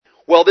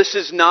Well, this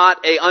is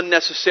not an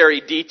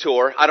unnecessary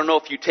detour. I don't know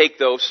if you take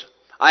those.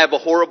 I have a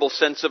horrible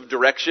sense of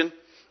direction,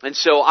 and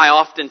so I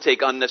often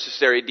take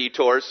unnecessary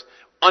detours,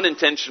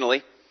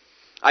 unintentionally.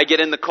 I get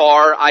in the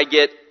car, I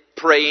get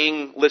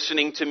praying,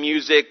 listening to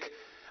music,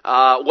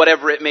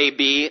 whatever it may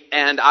be,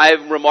 and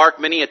I've remarked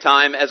many a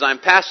time as I'm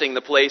passing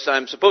the place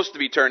I'm supposed to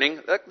be turning,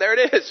 look, there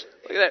it is.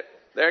 Look at that.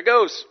 There it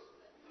goes.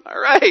 All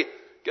right.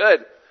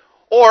 Good.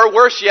 Or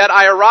worse yet,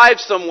 I arrive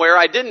somewhere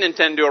I didn't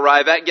intend to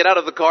arrive at, get out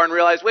of the car and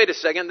realize, wait a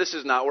second, this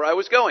is not where I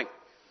was going.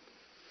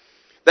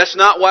 That's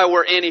not why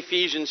we're in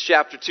Ephesians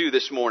chapter 2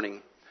 this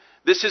morning.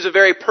 This is a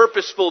very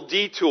purposeful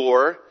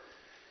detour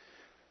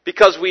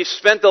because we've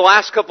spent the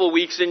last couple of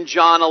weeks in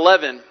John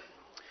 11.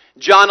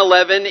 John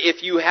 11,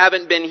 if you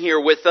haven't been here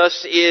with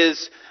us,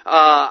 is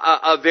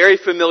a very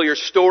familiar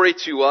story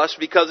to us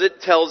because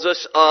it tells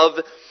us of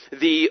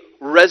the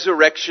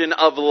resurrection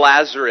of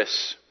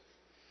Lazarus.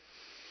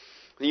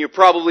 You're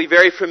probably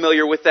very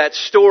familiar with that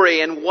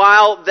story, and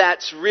while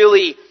that's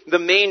really the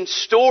main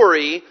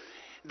story,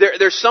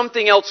 there's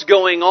something else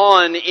going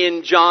on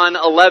in John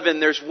 11.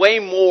 There's way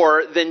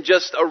more than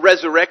just a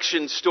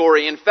resurrection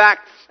story. In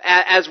fact,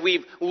 as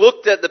we've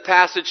looked at the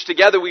passage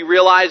together, we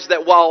realize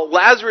that while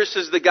Lazarus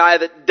is the guy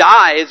that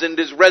dies and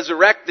is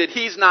resurrected,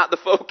 he's not the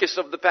focus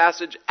of the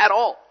passage at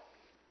all.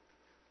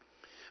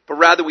 But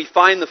rather we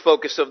find the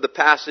focus of the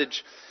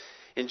passage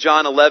in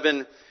John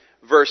 11,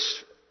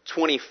 verse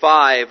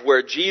 25,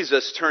 where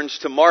Jesus turns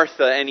to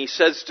Martha and he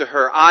says to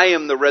her, I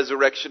am the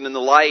resurrection and the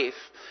life.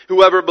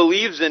 Whoever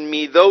believes in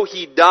me, though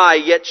he die,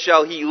 yet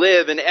shall he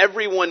live. And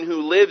everyone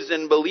who lives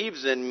and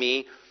believes in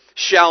me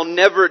shall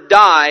never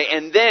die.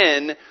 And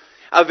then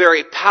a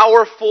very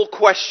powerful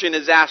question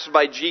is asked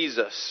by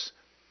Jesus.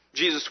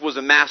 Jesus was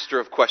a master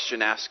of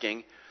question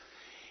asking.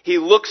 He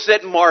looks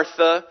at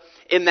Martha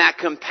in that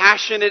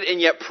compassionate and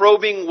yet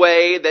probing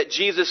way that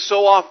Jesus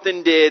so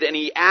often did, and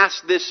he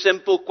asked this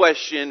simple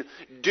question,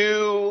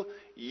 do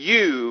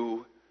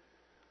you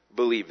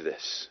believe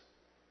this?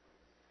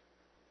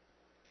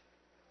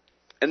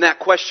 And that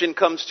question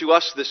comes to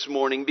us this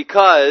morning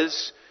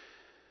because,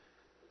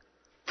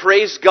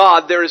 praise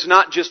God, there is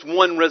not just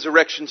one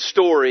resurrection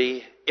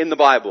story in the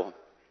Bible.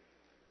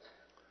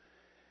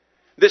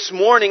 This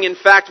morning, in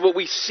fact, what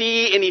we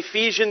see in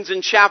Ephesians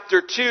in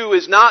chapter 2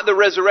 is not the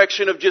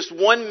resurrection of just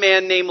one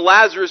man named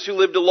Lazarus who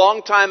lived a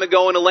long time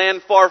ago in a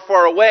land far,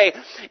 far away.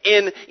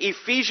 In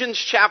Ephesians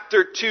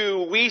chapter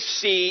 2, we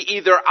see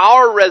either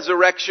our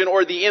resurrection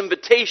or the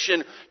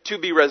invitation to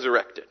be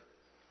resurrected.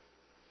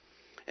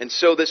 And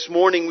so this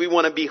morning we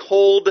want to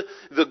behold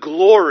the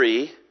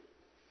glory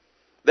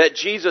that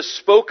Jesus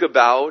spoke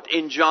about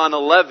in John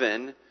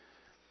 11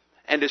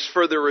 and is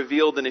further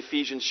revealed in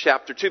Ephesians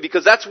chapter 2.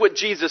 Because that's what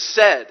Jesus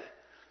said.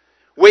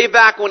 Way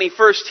back when he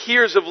first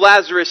hears of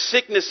Lazarus'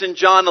 sickness in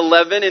John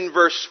 11 in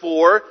verse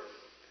 4,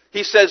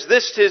 he says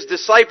this to his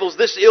disciples,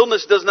 this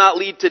illness does not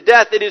lead to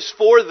death, it is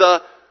for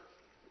the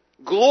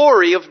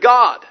glory of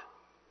God.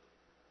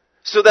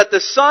 So that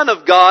the Son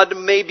of God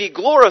may be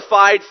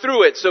glorified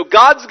through it. So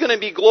God's going to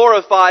be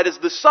glorified as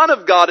the Son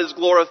of God is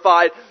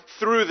glorified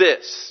through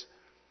this.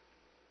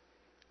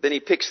 Then he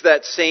picks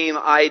that same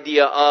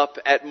idea up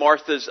at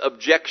Martha's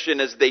objection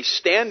as they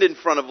stand in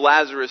front of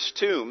Lazarus'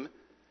 tomb.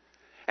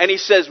 And he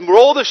says,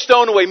 roll the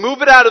stone away,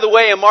 move it out of the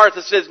way. And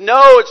Martha says,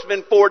 no, it's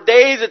been 4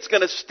 days, it's going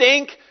to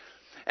stink.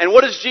 And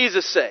what does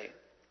Jesus say?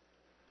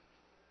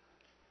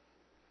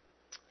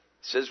 He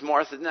says,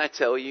 Martha, didn't I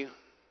tell you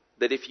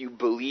that if you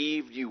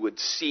believed, you would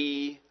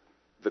see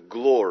the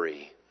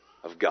glory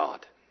of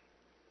God?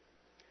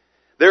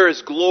 There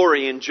is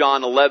glory in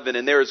John 11,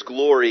 and there is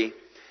glory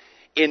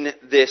in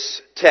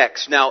this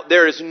text. Now,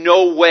 there is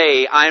no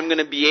way I'm going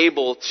to be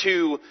able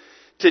to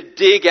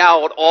dig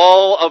out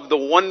all of the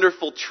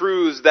wonderful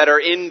truths that are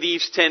in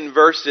these 10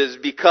 verses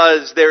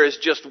because there is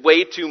just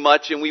way too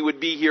much and we would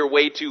be here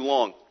way too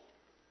long.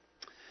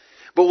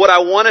 But what I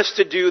want us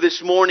to do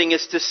this morning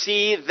is to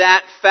see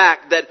that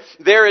fact that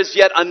there is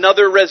yet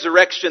another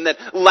resurrection,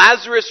 that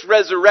Lazarus'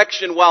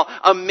 resurrection, while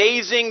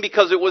amazing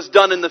because it was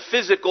done in the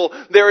physical,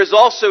 there is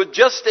also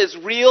just as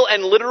real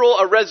and literal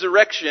a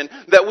resurrection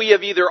that we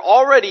have either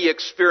already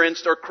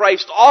experienced or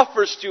Christ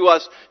offers to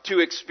us to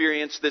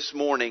experience this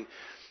morning.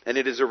 And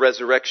it is a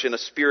resurrection, a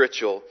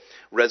spiritual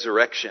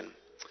resurrection.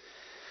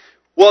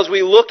 Well, as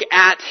we look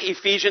at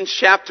Ephesians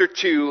chapter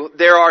 2,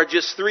 there are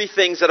just 3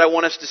 things that I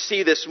want us to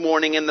see this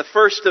morning. And the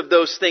first of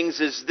those things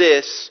is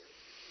this: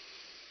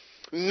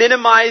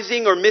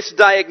 minimizing or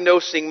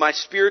misdiagnosing my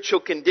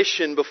spiritual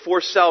condition before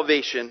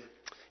salvation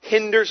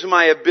hinders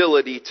my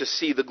ability to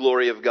see the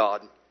glory of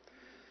God.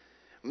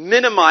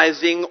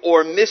 Minimizing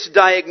or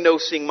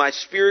misdiagnosing my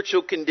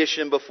spiritual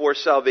condition before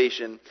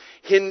salvation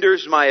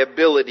hinders my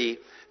ability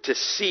to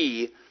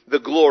see the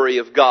glory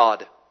of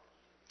God.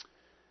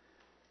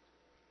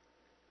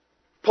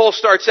 Paul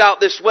starts out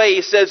this way.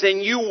 He says,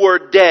 and you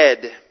were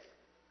dead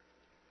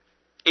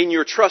in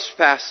your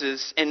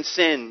trespasses and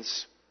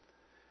sins.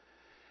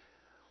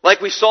 Like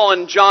we saw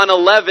in John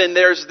 11,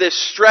 there's this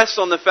stress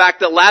on the fact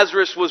that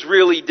Lazarus was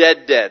really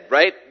dead,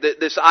 right?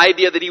 This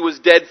idea that he was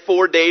dead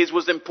 4 days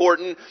was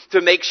important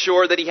to make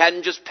sure that he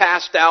hadn't just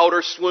passed out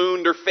or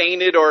swooned or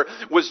fainted or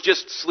was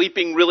just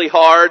sleeping really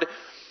hard.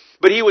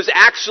 But he was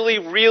actually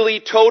really,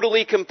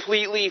 totally,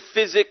 completely,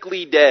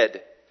 physically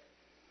dead.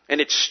 And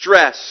it's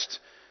stressed.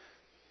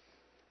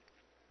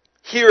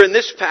 Here in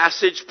this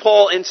passage,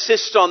 Paul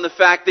insists on the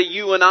fact that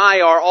you and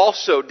I are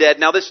also dead.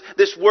 Now this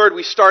word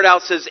we start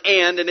out says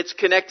and it's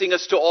connecting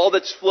us to all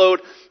that's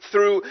flowed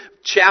through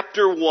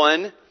chapter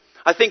 1.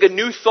 I think a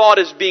new thought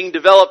is being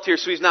developed here,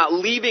 so he's not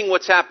leaving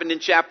what's happened in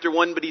chapter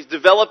 1, but he's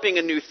developing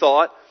a new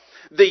thought.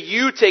 The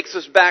you takes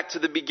us back to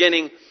the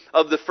beginning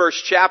of the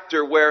first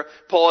chapter where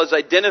Paul has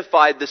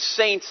identified the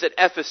saints at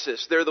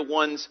Ephesus. They're the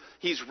ones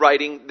he's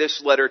writing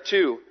this letter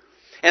to.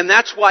 And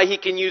that's why he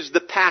can use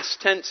the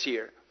past tense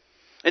here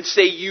and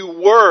say you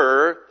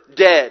were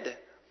dead.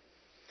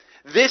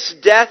 This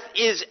death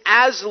is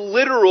as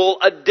literal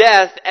a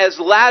death as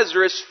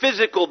Lazarus'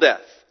 physical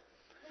death.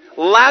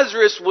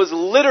 Lazarus was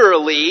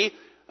literally,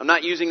 I'm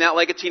not using that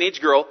like a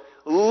teenage girl,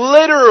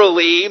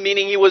 literally,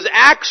 meaning he was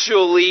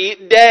actually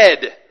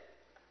dead.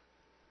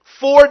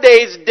 4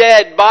 days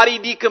dead, body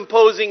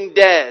decomposing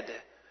dead.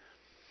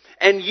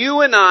 And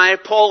you and I,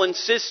 Paul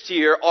insists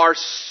here, are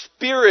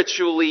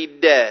spiritually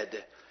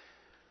dead.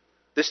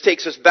 This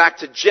takes us back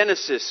to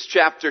Genesis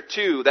chapter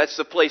 2. That's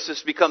the place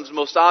this becomes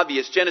most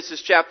obvious.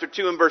 Genesis chapter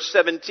 2 and verse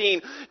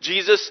 17.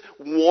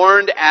 God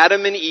warned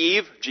Adam and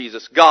Eve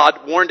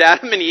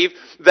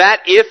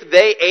that if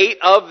they ate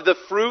of the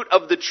fruit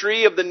of the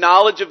tree of the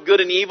knowledge of good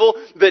and evil,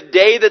 the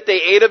day that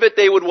they ate of it,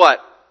 they would what?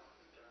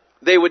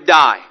 They would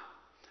die.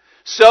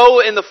 So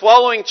in the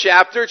following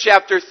chapter,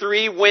 chapter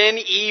 3, when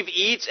Eve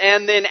eats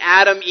and then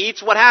Adam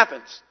eats, what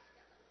happens?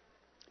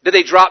 Do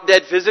they drop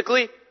dead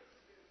physically?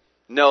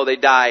 No, they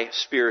die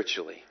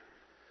spiritually.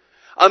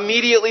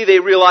 Immediately they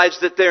realize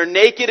that they're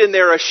naked and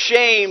they're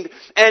ashamed,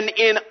 and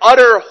in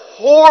utter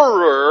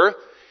horror,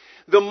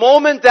 the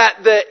moment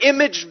that the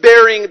image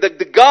bearing,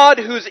 the God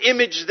whose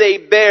image they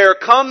bear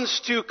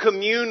comes to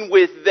commune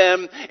with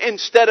them,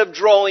 instead of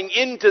drawing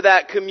into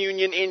that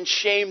communion in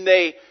shame,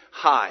 they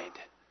hide.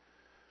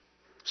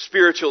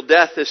 Spiritual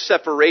death is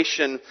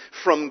separation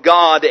from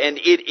God, and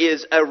it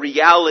is a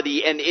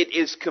reality, and it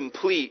is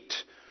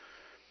complete.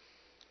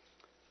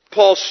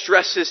 Paul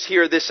stresses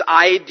here this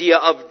idea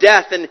of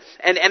death, and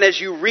as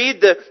you read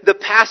the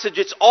passage,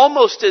 it's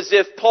almost as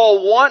if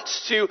Paul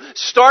wants to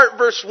start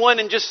verse 1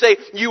 and just say,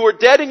 you were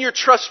dead in your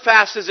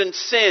trespasses and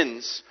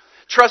sins.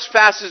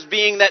 Trespasses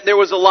being that there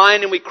was a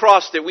line and we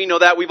crossed it. We know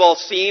that. We've all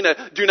seen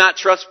a do not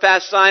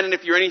trespass sign, and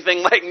if you're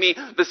anything like me,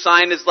 the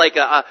sign is like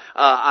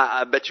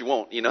I bet you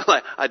won't,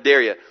 I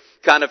dare you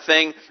kind of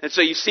thing. And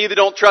so you see the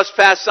don't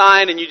trespass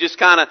sign and you just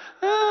kind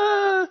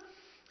of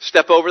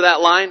step over that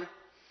line.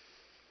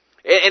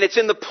 And it's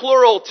in the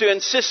plural to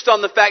insist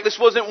on the fact this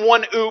wasn't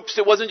one oops,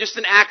 it wasn't just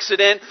an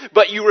accident,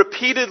 but you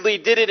repeatedly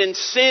did it in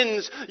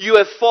sins. You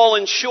have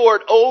fallen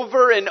short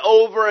over and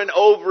over and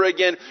over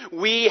again.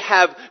 We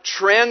have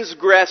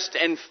transgressed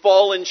and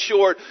fallen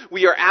short.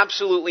 We are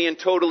absolutely and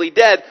totally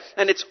dead.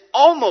 And it's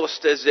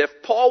almost as if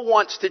Paul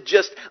wants to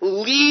just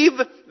leave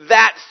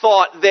that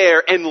thought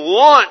there and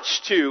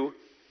launch to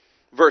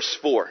verse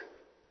 4.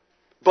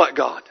 But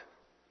God.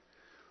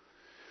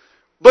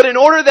 But in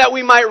order that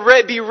we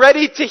might be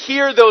ready to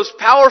hear those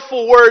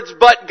powerful words,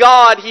 but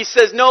God, he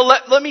says, no,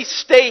 let me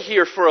stay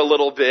here for a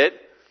little bit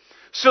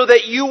so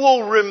that you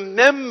will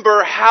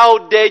remember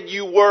how dead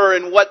you were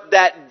and what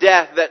that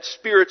death, that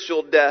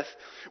spiritual death,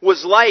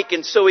 was like.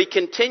 And so he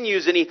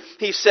continues and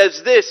he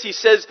says this, he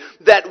says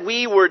that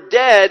we were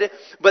dead,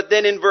 but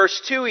then in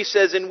verse 2 he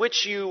says, in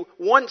which you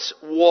once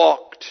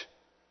walked.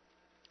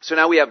 So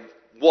now we have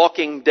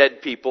walking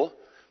dead people.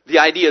 The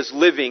idea is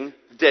living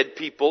dead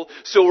people.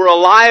 So we're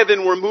alive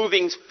and we're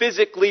moving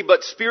physically,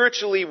 but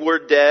spiritually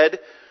we're dead.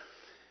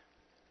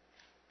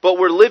 But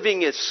we're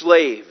living as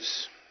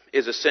slaves,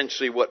 is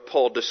essentially what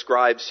Paul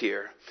describes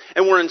here.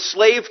 And we're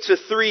enslaved to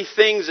three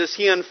things as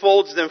he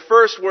unfolds them.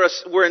 First,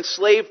 we're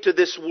enslaved to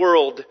this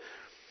world.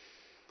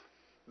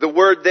 The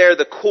word there,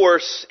 the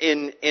course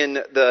in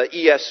the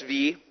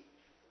ESV,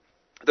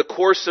 the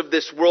course of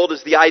this world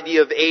is the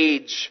idea of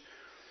age.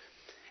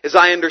 As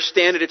I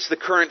understand it, it's the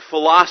current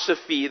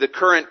philosophy, the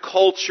current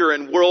culture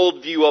and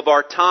worldview of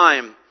our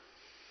time.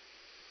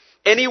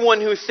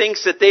 Anyone who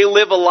thinks that they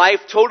live a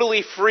life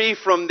totally free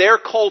from their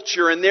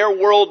culture and their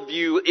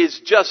worldview is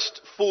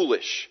just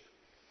foolish.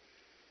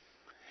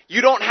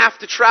 You don't have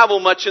to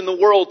travel much in the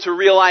world to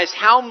realize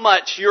how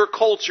much your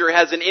culture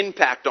has an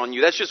impact on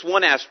you. That's just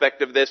one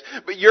aspect of this.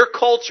 But your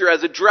culture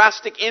has a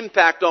drastic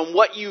impact on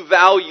what you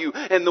value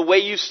and the way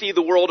you see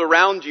the world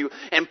around you.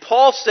 And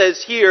Paul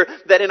says here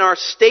that in our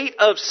state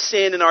of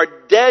sin, in our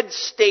dead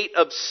state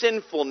of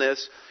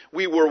sinfulness,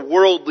 we were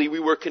worldly.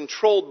 We were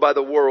controlled by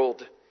the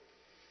world.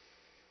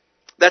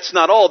 That's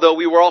not all, though.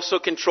 We were also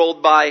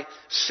controlled by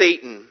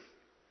Satan.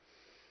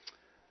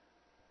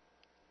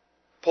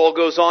 Paul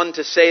goes on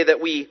to say that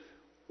we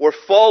were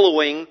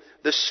following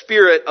the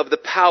spirit of the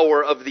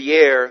power of the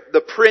air,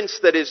 the spirit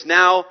that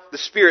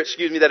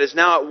is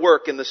now at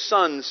work in the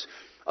sons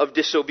of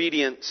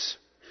disobedience.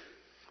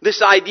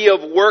 This idea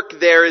of work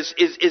there is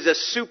a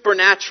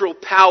supernatural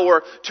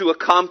power to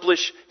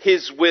accomplish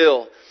His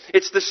will.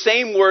 It's the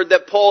same word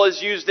that Paul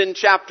has used in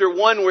chapter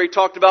 1 where he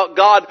talked about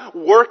God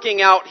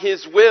working out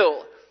His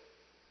will.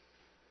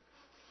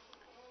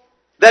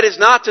 That is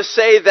not to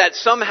say that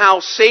somehow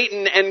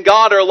Satan and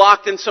God are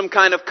locked in some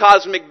kind of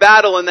cosmic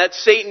battle and that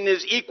Satan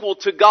is equal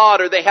to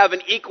God or they have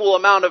an equal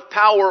amount of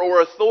power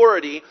or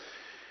authority.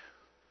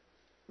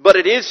 But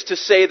it is to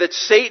say that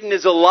Satan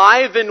is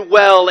alive and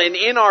well, and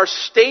in our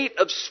state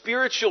of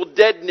spiritual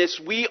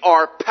deadness, we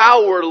are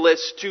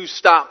powerless to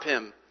stop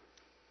him.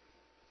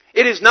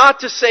 It is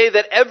not to say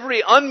that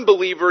every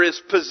unbeliever is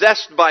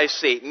possessed by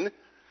Satan,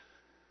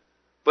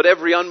 but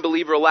every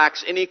unbeliever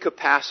lacks any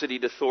capacity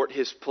to thwart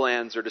his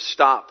plans or to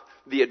stop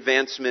the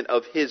advancement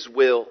of his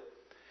will.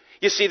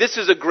 You see, this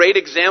is a great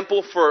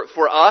example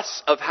for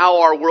us of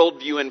how our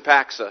worldview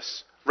impacts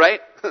us,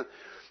 right?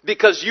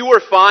 Because you are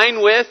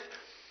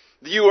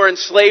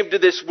enslaved to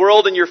this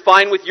world and you're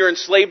fine with you're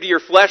enslaved to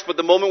your flesh, but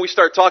the moment we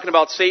start talking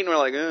about Satan, we're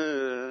like, I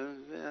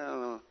don't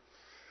know.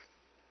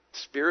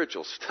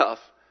 Spiritual stuff.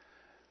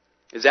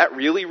 Is that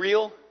really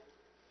real?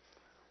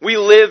 We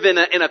live in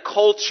a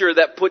culture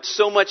that puts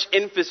so much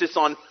emphasis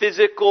on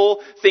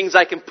physical, things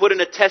I can put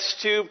in a test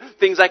tube,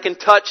 things I can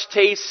touch,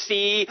 taste,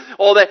 see,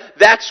 all that.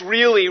 That's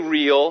really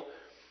real.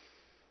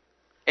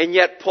 And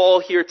yet Paul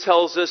here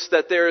tells us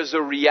that there is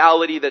a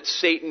reality that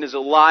Satan is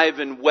alive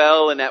and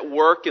well and at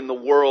work in the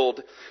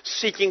world,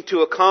 seeking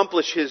to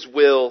accomplish his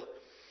will.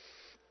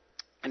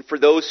 And for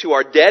those who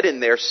are dead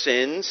in their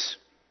sins,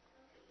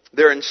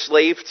 they're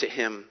enslaved to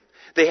him.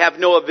 They have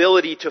no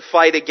ability to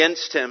fight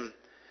against him.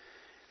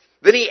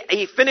 Then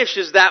he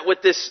finishes that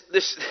with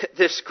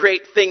this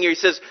great thing here. He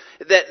says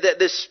that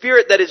the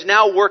spirit that is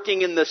now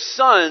working in the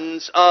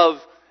sons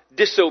of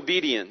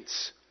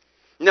disobedience.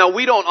 Now,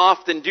 we don't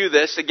often do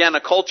this. Again,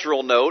 a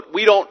cultural note.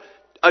 We don't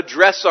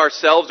address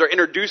ourselves or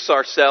introduce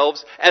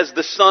ourselves as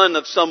the son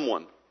of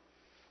someone.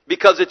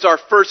 Because it's our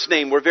first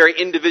name. We're very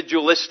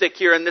individualistic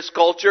here in this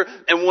culture.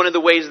 And one of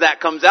the ways that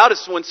comes out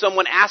is when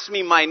someone asks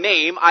me my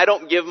name, I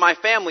don't give my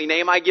family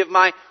name. I give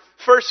my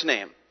first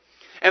name.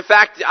 In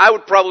fact, I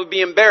would probably be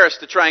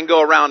embarrassed to try and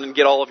go around and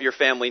get all of your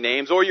family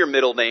names or your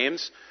middle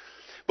names.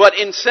 But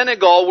in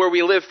Senegal, where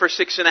we lived for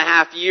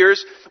 6.5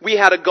 years, we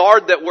had a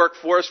guard that worked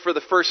for us for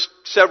the first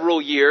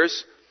several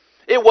years.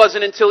 It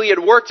wasn't until he had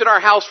worked in our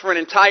house for an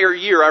entire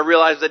year I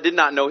realized I did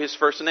not know his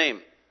first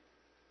name.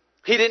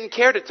 He didn't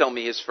care to tell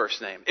me his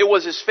first name. It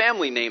was his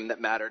family name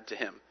that mattered to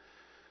him.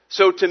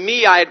 So to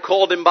me, I had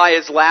called him by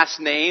his last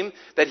name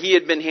that he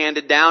had been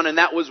handed down, and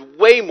that was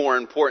way more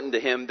important to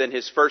him than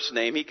his first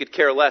name. He could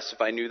care less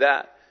if I knew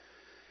that.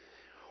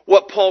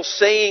 What Paul's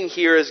saying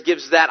here is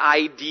gives that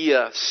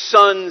idea,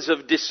 sons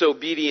of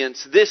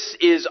disobedience. This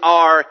is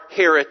our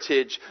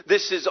heritage.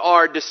 This is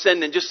our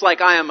descendant. Just like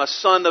I am a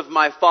son of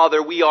my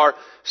father, we are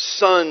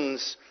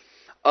sons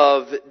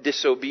of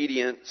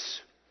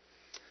disobedience.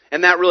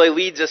 And that really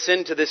leads us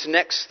into this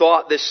next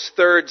thought, this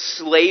third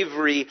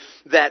slavery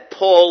that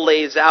Paul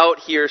lays out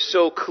here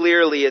so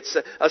clearly. It's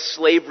a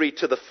slavery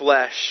to the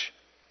flesh.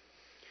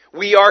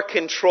 We are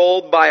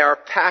controlled by our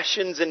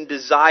passions and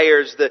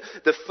desires.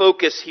 The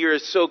focus here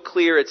is so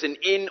clear. It's an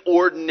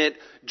inordinate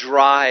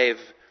drive,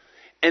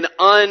 an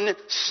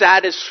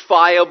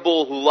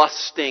unsatisfiable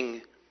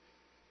lusting.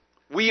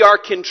 We are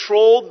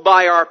controlled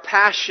by our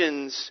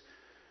passions.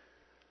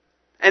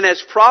 And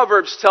as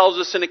Proverbs tells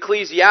us and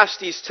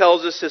Ecclesiastes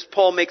tells us, as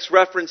Paul makes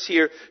reference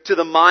here to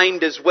the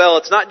mind as well,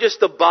 it's not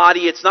just the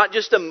body, it's not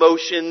just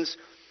emotions,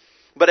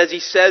 but as he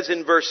says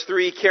in verse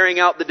 3, carrying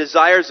out the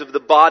desires of the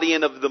body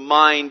and of the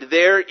mind,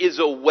 there is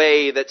a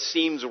way that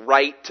seems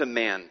right to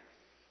man.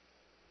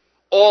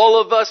 All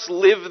of us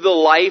live the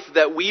life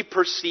that we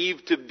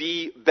perceive to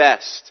be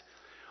best.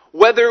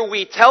 Whether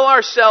we tell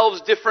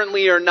ourselves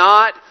differently or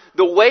not,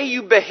 the way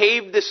you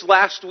behaved this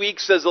last week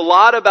says a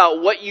lot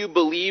about what you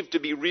believe to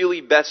be really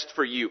best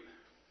for you.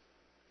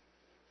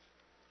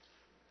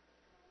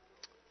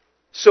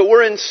 So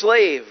we're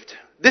enslaved.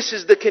 This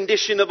is the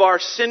condition of our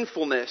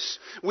sinfulness.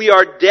 We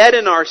are dead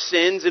in our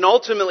sins, and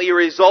ultimately it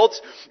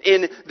results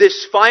in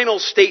this final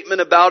statement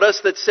about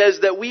us that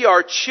says that we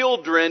are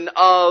children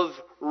of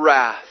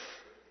wrath.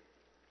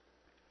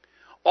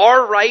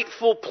 Our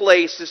rightful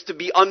place is to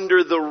be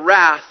under the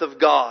wrath of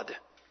God.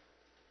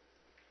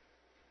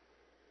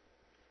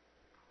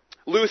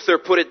 Martin Luther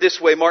put it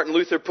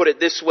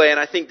this way, and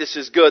I think this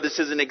is good. This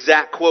is an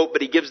exact quote,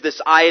 but he gives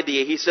this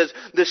idea. He says,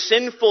 the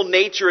sinful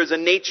nature is a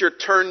nature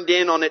turned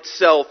in on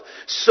itself,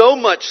 so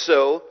much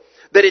so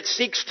that it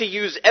seeks to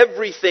use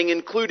everything,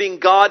 including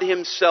God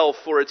Himself,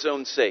 for its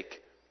own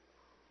sake.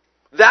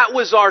 That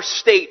was our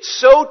state,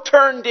 so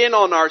turned in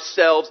on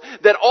ourselves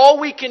that all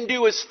we can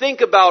do is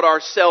think about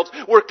ourselves.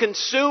 We're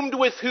consumed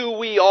with who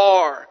we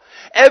are.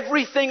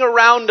 Everything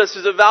around us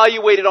is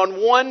evaluated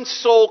on one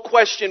sole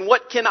question.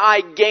 What can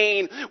I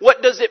gain?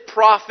 What does it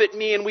profit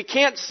me? And we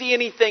can't see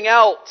anything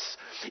else.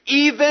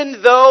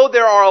 Even though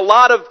there are a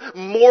lot of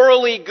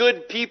morally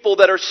good people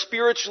that are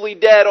spiritually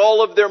dead,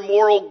 all of their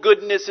moral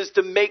goodness is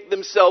to make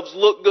themselves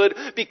look good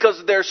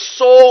because their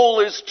soul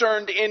is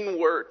turned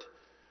inward.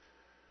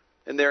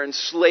 And they're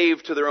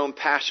enslaved to their own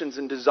passions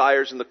and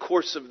desires in the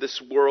course of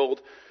this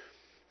world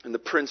and the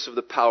prince of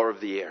the power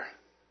of the air.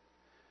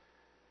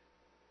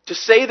 To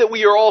say that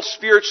we are all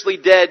spiritually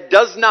dead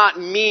does not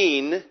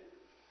mean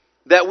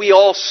that we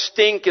all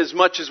stink as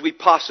much as we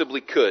possibly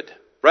could,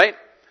 right?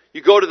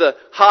 You go to the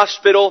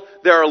hospital,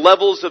 there are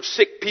levels of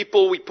sick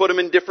people. We put them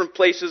in different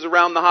places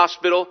around the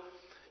hospital.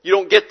 You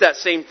don't get that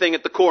same thing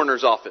at the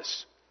coroner's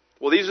office.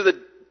 Well, these are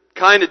the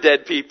kind of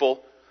dead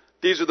people.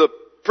 These are the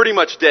pretty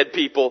much dead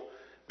people.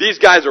 These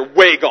guys are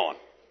way gone.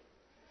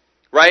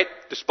 Right?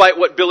 Despite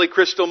what Billy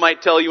Crystal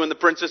might tell you in The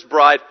Princess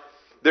Bride,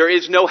 there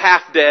is no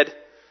half dead.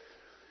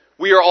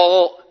 We are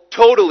all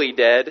totally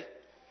dead.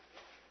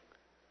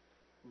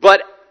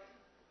 But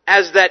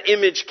as that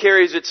image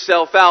carries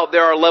itself out,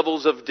 there are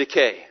levels of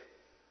decay.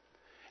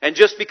 And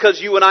just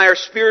because you and I are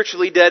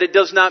spiritually dead, it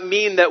does not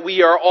mean that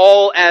we are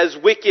all as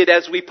wicked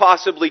as we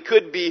possibly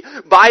could be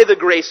by the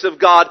grace of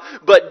God.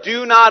 But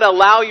do not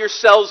allow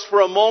yourselves for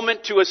a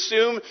moment to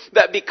assume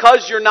that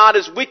because you're not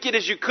as wicked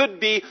as you could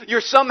be, you're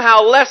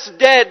somehow less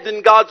dead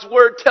than God's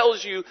Word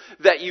tells you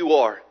that you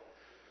are.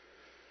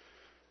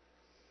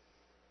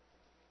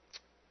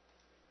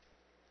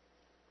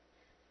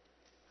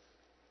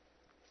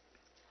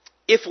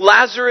 If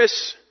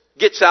Lazarus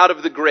gets out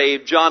of the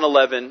grave, John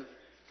 11,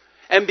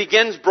 and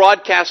begins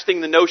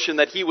broadcasting the notion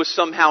that he was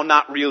somehow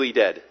not really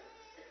dead.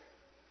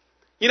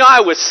 You know,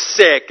 I was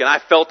sick and I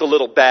felt a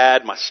little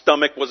bad. My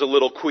stomach was a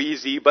little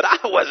queasy, but I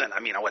wasn't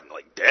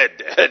like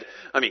dead.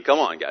 I mean, come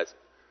on, guys.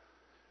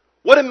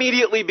 What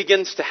immediately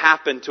begins to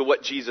happen to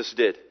what Jesus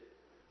did?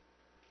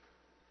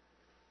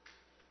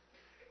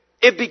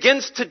 It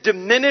begins to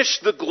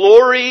diminish the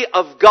glory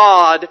of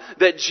God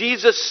that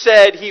Jesus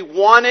said He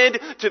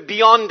wanted to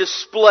be on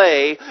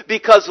display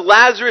because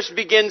Lazarus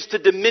begins to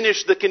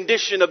diminish the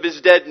condition of his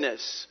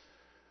deadness.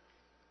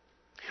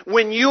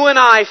 When you and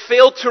I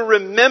fail to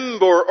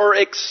remember or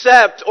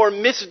accept or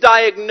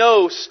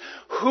misdiagnose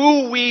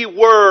who we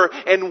were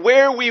and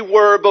where we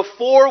were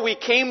before we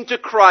came to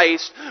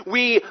Christ,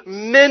 we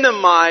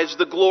minimize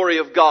the glory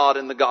of God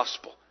in the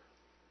gospel.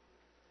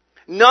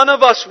 None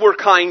of us were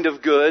kind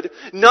of good.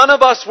 None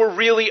of us were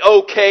really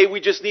okay.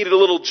 We just needed a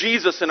little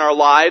Jesus in our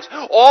lives.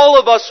 All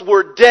of us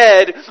were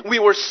dead. We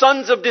were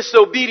sons of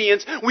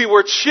disobedience. We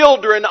were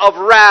children of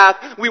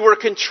wrath. We were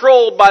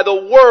controlled by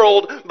the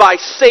world, by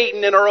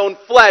Satan in our own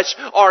flesh.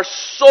 Our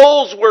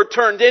souls were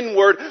turned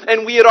inward,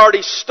 and we had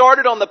already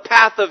started on the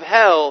path of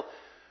hell.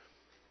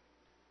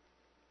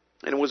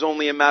 And it was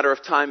only a matter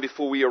of time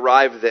before we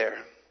arrived there.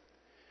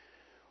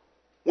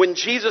 When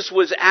Jesus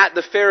was at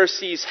the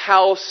Pharisee's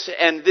house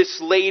and this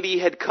lady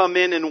had come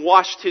in and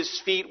washed His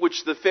feet,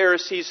 which the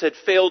Pharisees had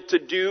failed to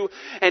do,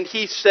 and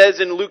He says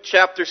in Luke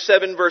chapter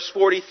 7 verse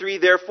 43,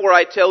 "Therefore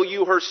I tell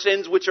you, her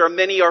sins which are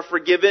many are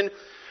forgiven,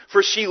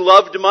 for she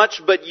loved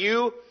much, but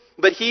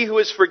he who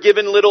is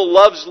forgiven little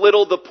loves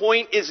little." The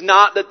point is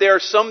not that there are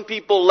some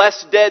people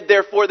less dead,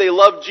 therefore they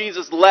love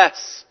Jesus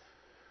less.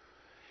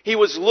 He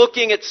was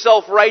looking at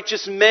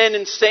self-righteous men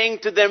and saying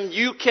to them,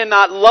 "You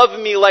cannot love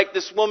me like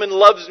this woman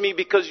loves me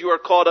because you are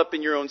caught up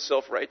in your own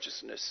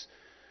self-righteousness."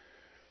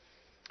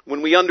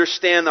 When we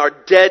understand our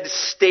dead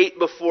state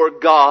before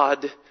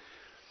God,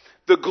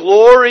 the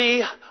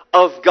glory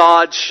of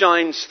God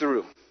shines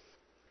through.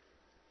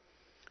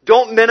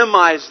 Don't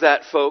minimize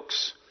that,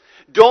 folks.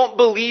 Don't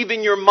believe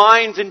in your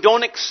minds and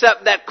don't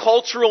accept that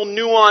cultural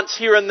nuance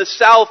here in the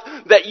South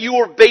that you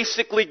are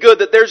basically good,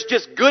 that there's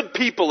just good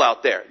people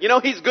out there. You know,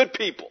 He's good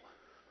people.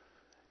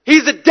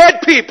 He's a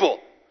dead people.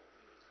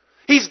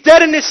 He's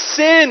dead in his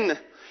sin.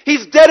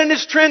 He's dead in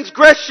his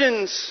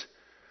transgressions.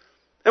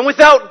 And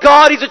without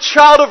God, He's a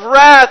child of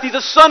wrath. He's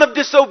a son of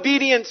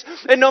disobedience.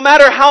 And no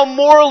matter how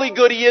morally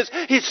good he is,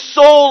 his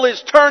soul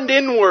is turned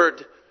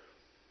inward.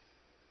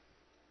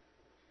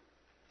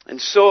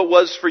 And so it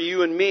was for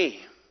you and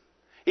me.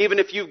 Even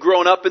if you've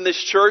grown up in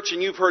this church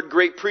and you've heard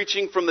great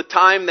preaching from the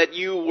time that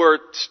you were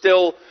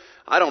still,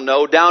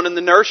 down in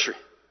the nursery.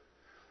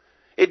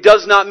 It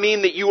does not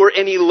mean that you are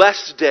any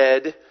less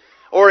dead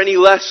or any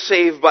less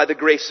saved by the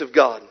grace of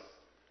God.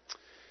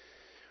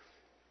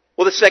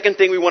 Well, the second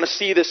thing we want to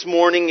see this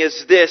morning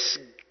is this: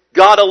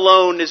 God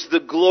alone is the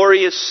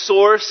glorious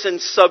source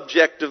and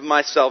subject of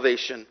my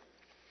salvation.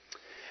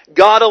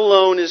 God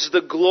alone is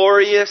the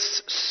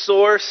glorious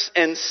source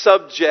and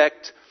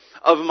subject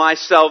of my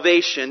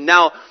salvation.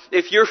 Now,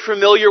 if you're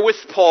familiar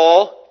with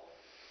Paul,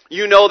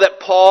 you know that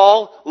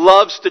Paul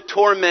loves to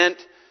torment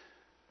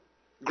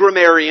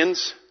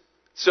grammarians.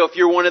 So if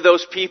you're one of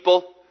those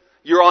people,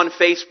 you're on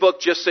Facebook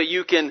just so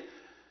you can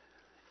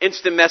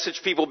instant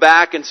message people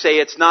back and say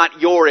it's not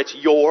your, it's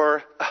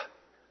your.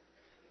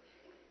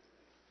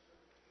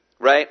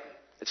 Right?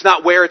 It's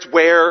not where, it's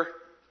where.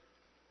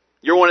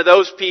 You're one of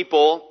those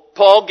people.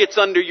 Paul gets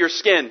under your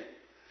skin.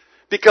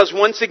 Because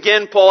once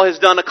again, Paul has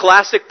done a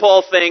classic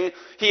Paul thing.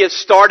 He has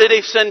started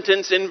a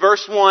sentence in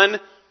verse 1,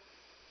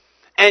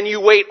 and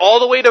you wait all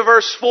the way to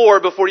verse 4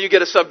 before you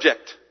get a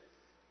subject.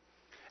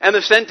 And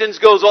the sentence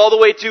goes all the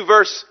way to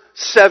verse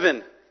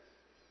 7.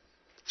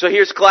 So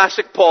here's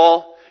classic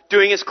Paul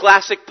doing his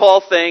classic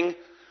Paul thing.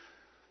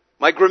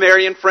 My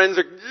grammarian friends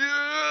are,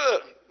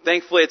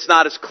 thankfully it's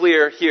not as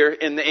clear here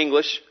in the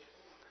English.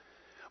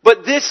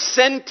 But this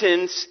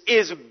sentence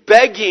is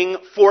begging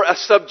for a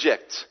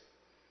subject.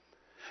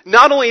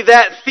 Not only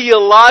that,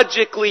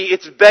 theologically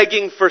it's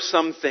begging for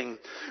something.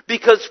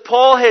 Because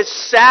Paul has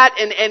sat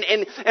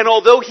and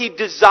although he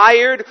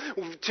desired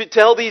to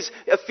tell these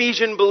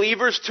Ephesian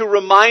believers to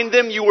remind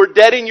them you were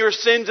dead in your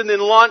sins and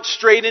then launch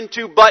straight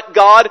into but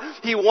God,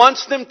 he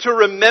wants them to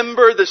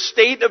remember the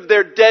state of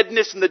their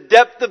deadness and the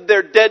depth of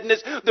their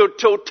deadness, the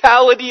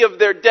totality of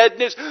their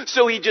deadness.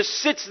 So he just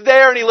sits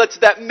there and he lets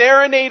that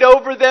marinate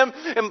over them.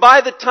 And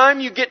by the time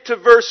you get to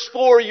verse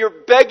 4,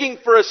 you're begging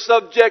for a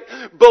subject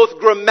both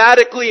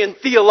grammatically and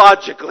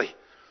theologically.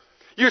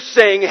 You're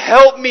saying,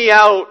 help me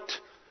out.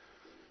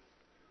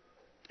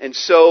 And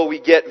so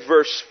we get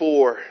verse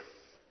 4.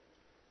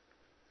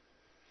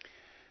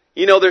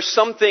 You know, there's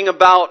something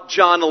about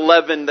John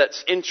 11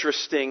 that's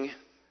interesting.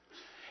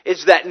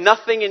 Is that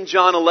nothing in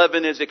John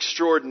 11 is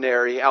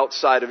extraordinary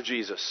outside of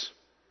Jesus.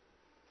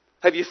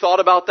 Have you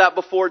thought about that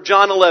before?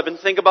 John 11,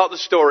 think about the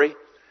story.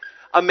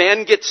 A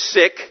man gets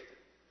sick.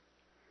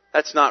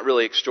 That's not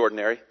really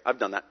extraordinary. I've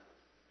done that.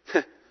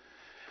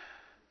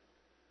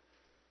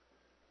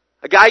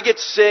 A guy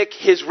gets sick.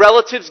 His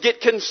relatives get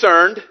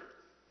concerned.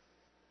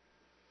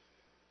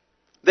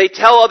 They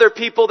tell other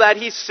people that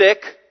he's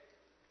sick.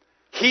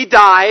 He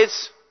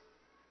dies.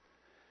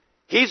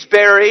 He's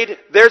buried.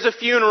 There's a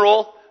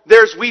funeral.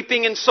 There's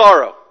weeping and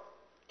sorrow.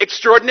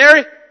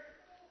 Extraordinary?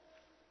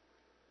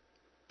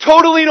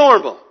 Totally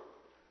normal.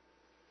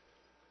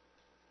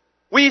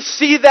 We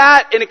see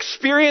that and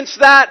experience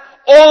that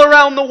all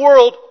around the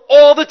world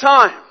all the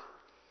time.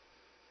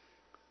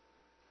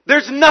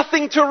 There's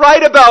nothing to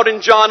write about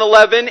in John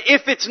 11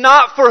 if it's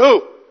not for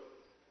who?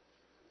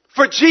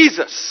 For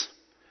Jesus.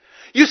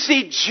 You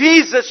see,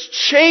 Jesus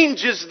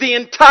changes the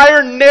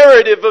entire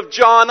narrative of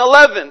John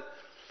 11.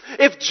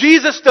 If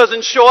Jesus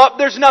doesn't show up,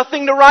 there's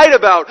nothing to write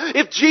about.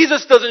 If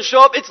Jesus doesn't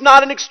show up, it's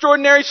not an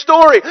extraordinary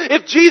story.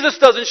 If Jesus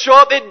doesn't show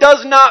up, it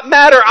does not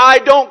matter. I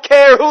don't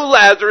care who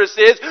Lazarus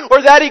is,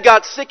 or that he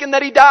got sick and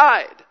that he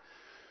died.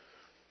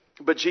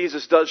 But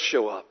Jesus does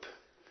show up.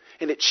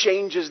 And it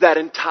changes that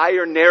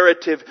entire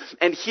narrative.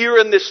 And here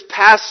in this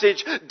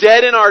passage,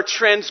 dead in our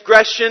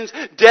transgressions,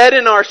 dead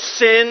in our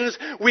sins,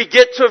 we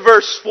get to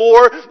verse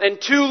 4, and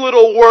two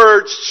little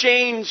words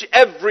change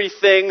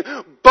everything.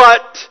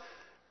 But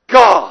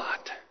God.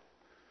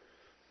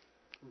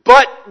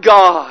 But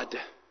God.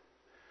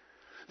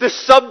 The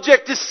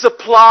subject is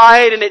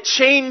supplied and it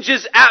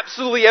changes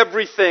absolutely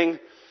everything.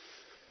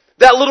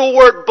 That little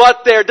word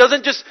but there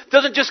doesn't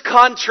just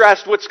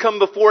contrast what's come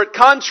before. It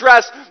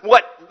contrasts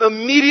what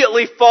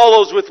immediately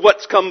follows with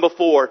what's come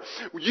before.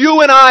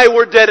 You and I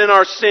were dead in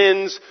our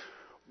sins,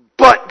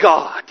 but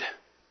God.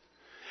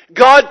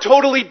 God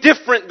totally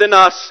different than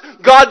us.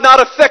 God not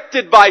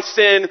affected by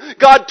sin.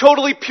 God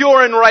totally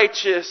pure and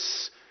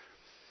righteous.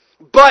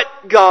 But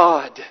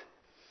God.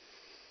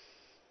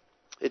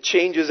 It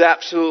changes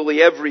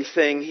absolutely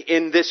everything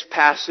in this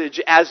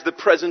passage as the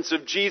presence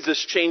of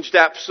Jesus changed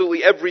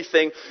absolutely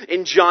everything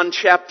in John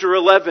chapter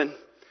 11.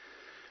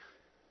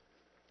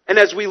 And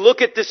as we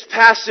look at this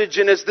passage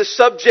and as the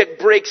subject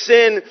breaks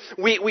in,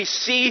 we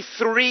see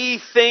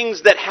three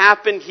things that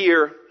happen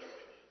here.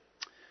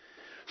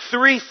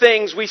 Three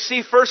things. We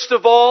see, first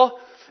of all,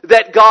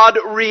 that God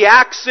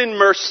reacts in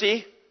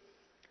mercy,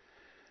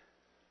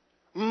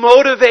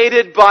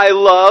 motivated by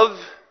love,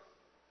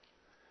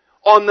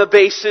 on the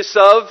basis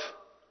of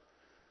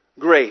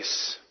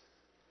grace.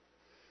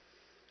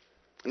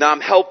 Now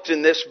I'm helped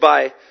in this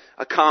by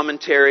a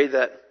commentary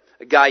that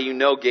a guy you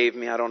know gave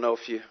me. I don't know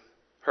if you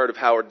heard of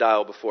Howard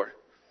Dial before.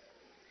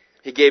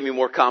 He gave me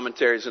more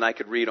commentaries than I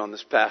could read on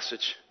this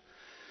passage.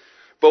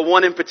 But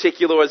one in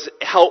particular was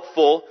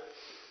helpful,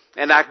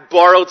 and I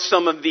borrowed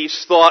some of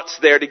these thoughts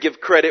there to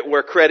give credit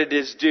where credit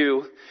is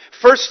due.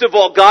 First of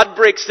all, God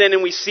breaks in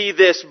and we see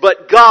this,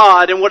 but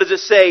God, and what does it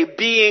say?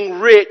 Being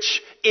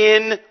rich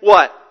in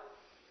what?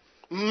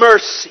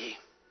 Mercy.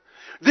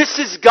 This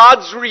is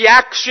God's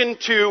reaction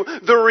to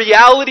the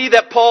reality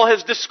that Paul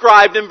has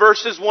described in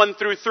verses 1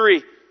 through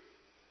 3.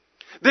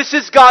 This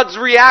is God's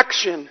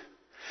reaction.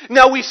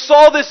 Now we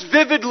saw this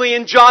vividly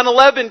in John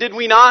 11, did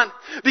we not?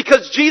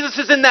 Because Jesus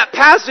is in that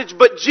passage,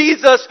 but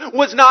Jesus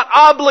was not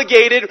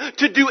obligated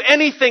to do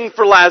anything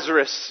for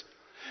Lazarus.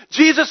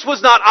 Jesus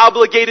was not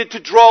obligated to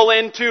draw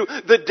into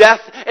the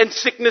death and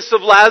sickness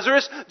of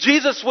Lazarus.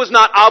 Jesus was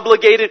not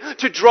obligated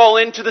to draw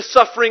into the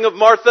suffering of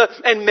Martha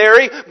and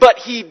Mary, but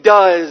He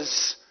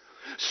does.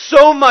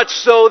 So much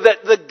so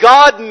that the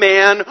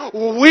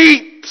God-man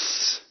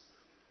weeps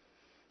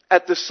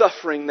at the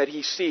suffering that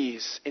He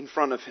sees in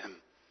front of Him.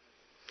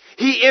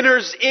 He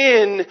enters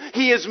in.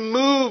 He is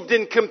moved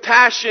in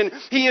compassion.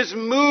 He is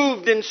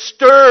moved and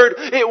stirred.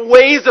 It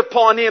weighs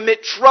upon Him.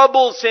 It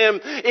troubles Him.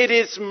 It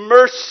is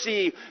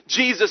mercy.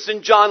 Jesus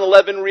in John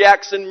 11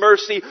 reacts in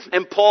mercy.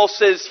 And Paul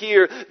says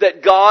here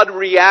that God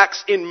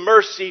reacts in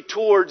mercy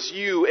towards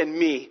you and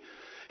me.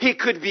 He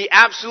could be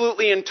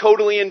absolutely and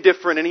totally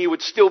indifferent and He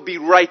would still be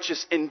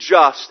righteous and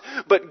just.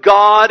 But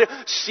God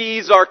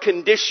sees our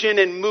condition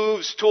and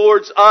moves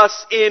towards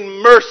us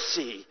in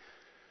mercy.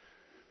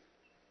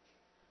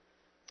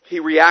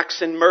 He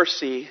reacts in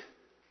mercy.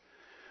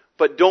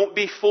 But don't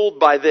be fooled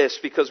by this,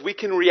 because we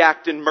can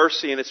react in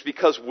mercy and it's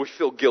because we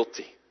feel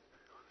guilty.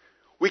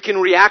 We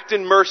can react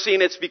in mercy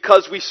and it's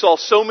because we saw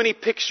so many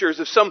pictures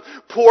of some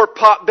poor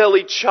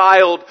pot-bellied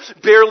child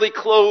barely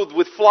clothed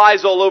with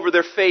flies all over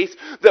their face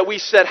that we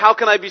said, how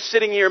can I be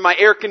sitting here in my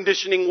air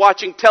conditioning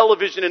watching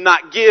television and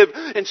not give?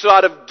 And so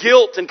out of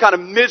guilt and kind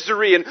of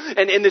misery and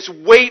this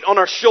weight on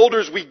our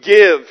shoulders we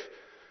give.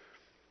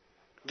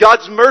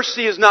 God's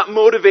mercy is not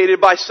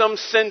motivated by some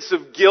sense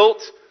of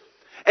guilt.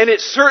 And it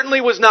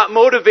certainly was not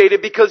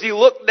motivated because He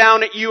looked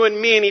down at you and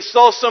me and He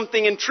saw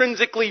something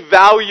intrinsically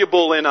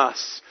valuable in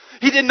us.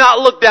 He did not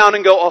look down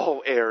and go,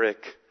 oh, Eric,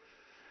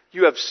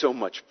 you have so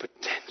much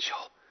potential.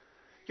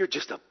 You're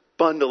just a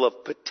bundle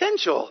of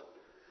potential.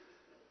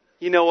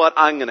 You know what?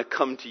 I'm going to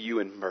come to you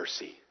in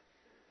mercy.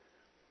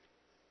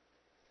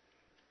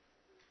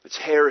 It's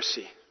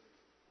heresy.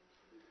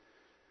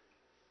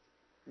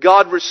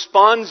 God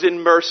responds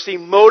in mercy,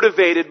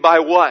 motivated by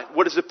what?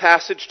 What does the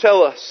passage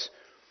tell us?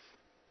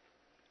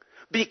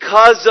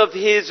 Because of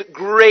His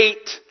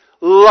great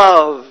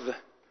love.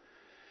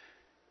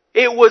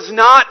 It was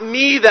not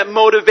me that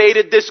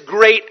motivated this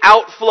great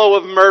outflow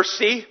of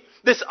mercy,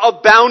 this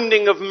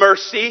abounding of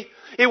mercy.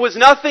 It was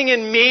nothing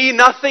in me,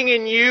 nothing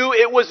in you.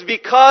 It was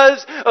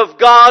because of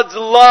God's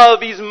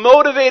love. He's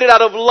motivated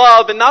out of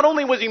love. And not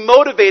only was He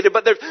motivated,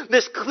 but there's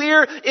this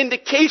clear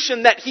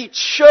indication that He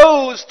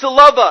chose to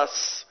love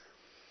us.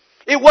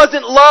 It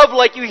wasn't love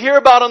like you hear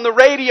about on the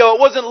radio. It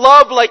wasn't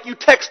love like you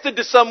texted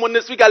to someone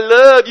this week, I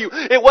love you.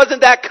 It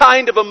wasn't that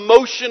kind of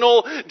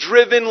emotional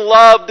driven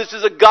love. This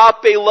is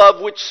agape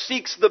love which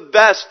seeks the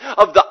best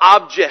of the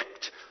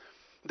object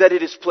that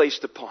it is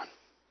placed upon.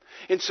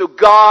 And so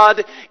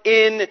God,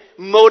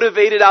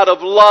 motivated out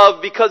of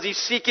love, because He's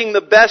seeking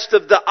the best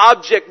of the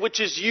object, which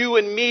is you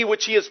and me,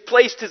 which He has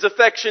placed His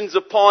affections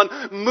upon,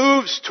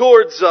 moves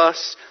towards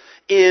us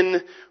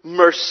in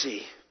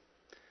mercy.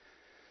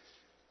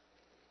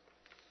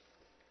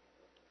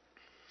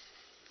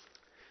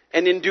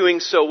 And in doing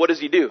so, what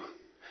does He do?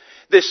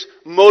 This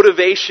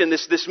motivation,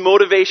 this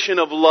motivation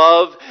of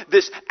love,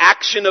 this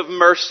action of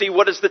mercy,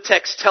 what does the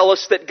text tell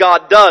us that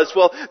God does?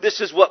 Well,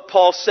 this is what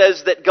Paul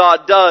says that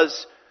God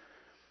does.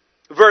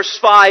 Verse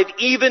 5,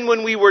 even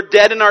when we were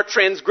dead in our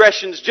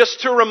transgressions,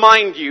 just to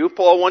remind you,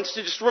 Paul wants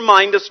to just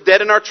remind us,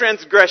 dead in our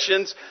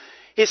transgressions,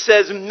 he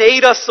says,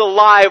 made us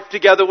alive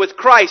together with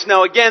Christ.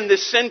 Now again,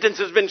 this sentence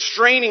has been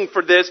straining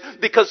for this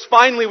because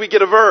finally we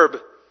get a verb.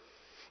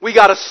 We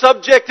got a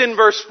subject in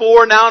verse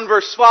 4, now in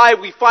verse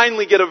 5 we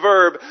finally get a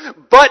verb.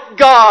 But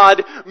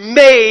God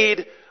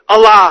made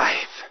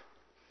alive.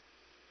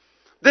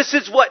 This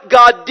is what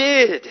God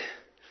did.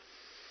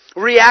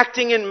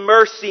 Reacting in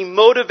mercy,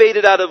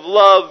 motivated out of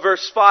love,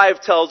 verse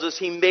 5 tells us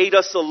He made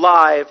us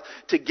alive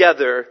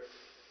together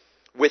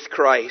with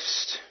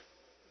Christ.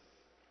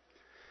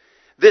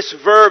 This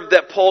verb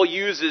that Paul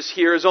uses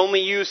here is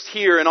only used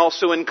here and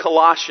also in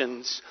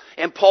Colossians.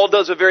 And Paul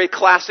does a very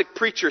classic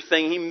preacher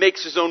thing. He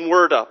makes his own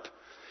word up.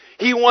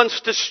 He wants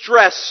to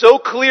stress so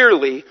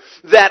clearly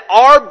that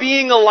our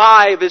being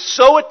alive is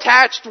so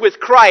attached with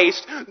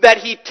Christ that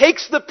he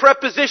takes the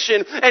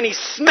preposition and he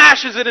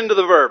smashes it into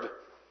the verb.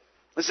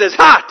 And says,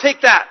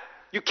 take that.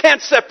 You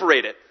can't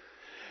separate it.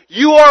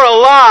 You are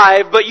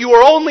alive, but you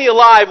are only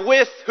alive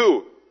with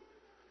who?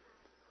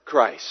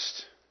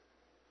 Christ.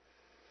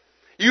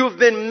 You have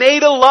been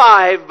made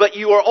alive, but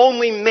you are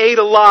only made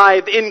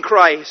alive in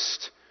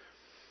Christ.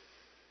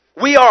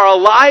 We are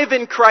alive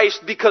in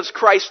Christ because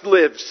Christ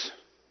lives.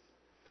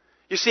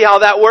 You see how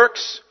that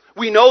works?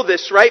 We know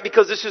this, right?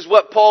 Because this is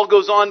what Paul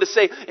goes on to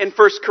say in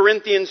 1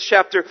 Corinthians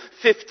chapter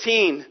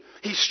 15.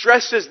 He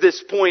stresses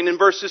this point in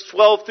verses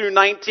 12 through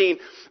 19.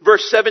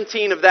 Verse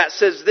 17 of that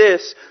says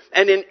this,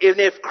 and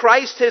if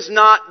Christ has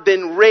not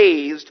been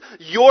raised,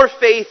 your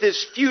faith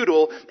is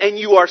futile and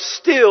you are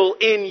still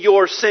in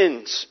your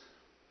sins.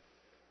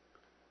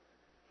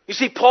 You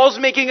see, Paul's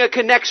making a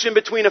connection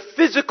between a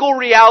physical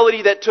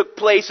reality that took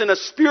place and a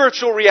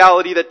spiritual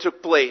reality that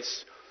took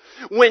place.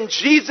 When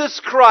Jesus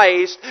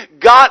Christ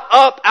got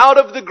up out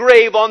of the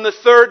grave on the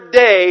third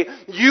day,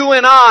 you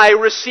and I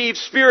received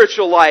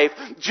spiritual life.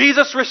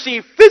 Jesus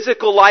received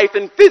physical life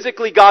and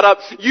physically got up.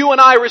 You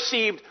and I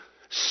received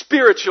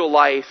spiritual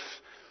life.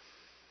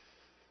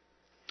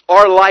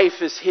 Our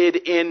life is hid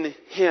in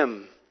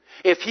Him.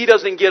 If He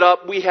doesn't get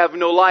up, we have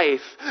no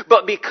life.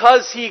 But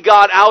because He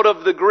got out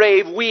of the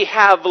grave, we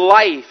have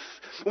life.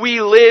 We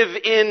live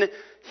in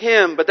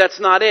Him. But that's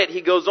not it.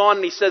 He goes on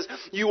and he says,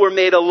 you were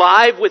made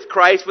alive with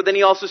Christ, but then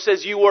he also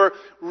says you were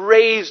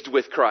raised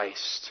with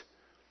Christ.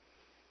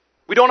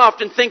 We don't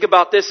often think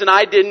about this, and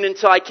I didn't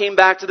until I came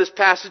back to this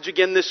passage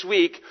again this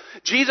week.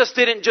 Jesus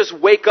didn't just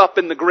wake up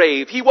in the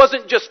grave. He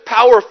wasn't just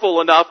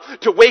powerful enough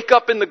to wake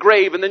up in the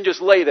grave and then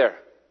just lay there.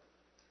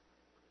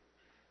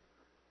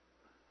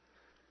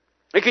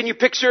 And can you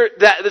picture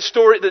the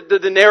story,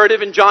 the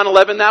narrative in John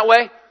 11 that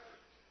way?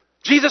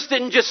 Jesus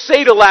didn't just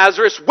say to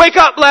Lazarus, wake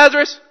up,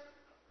 Lazarus!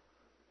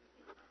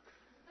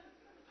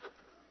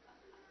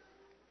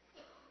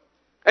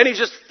 And he's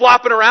just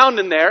flopping around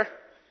in there.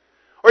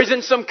 Or he's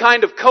in some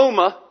kind of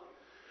coma.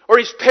 Or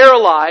he's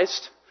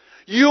paralyzed.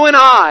 You and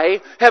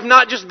I have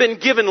not just been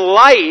given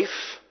life.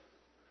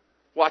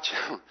 Watch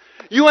out.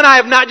 You and I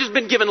have not just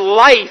been given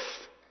life.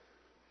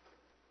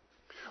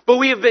 But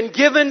we have been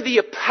given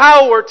the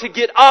power to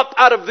get up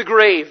out of the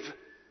grave.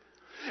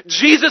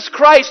 Jesus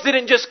Christ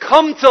didn't just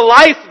come to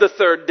life the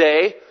third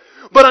day,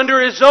 but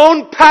under His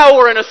own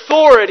power and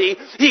authority,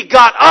 He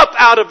got up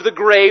out of the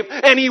grave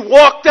and He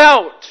walked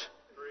out.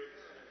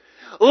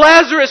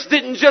 Lazarus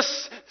didn't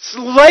just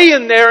lay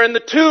in there in the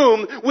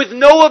tomb with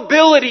no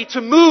ability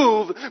to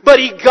move, but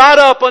he got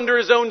up under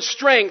his own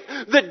strength.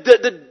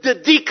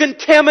 The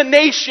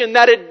decontamination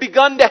that had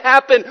begun to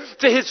happen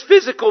to his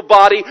physical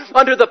body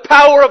under the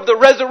power of the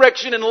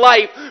resurrection and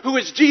life, who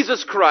is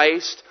Jesus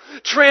Christ,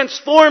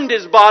 transformed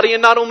his body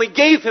and not only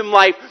gave him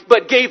life,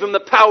 but gave him the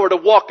power to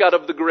walk out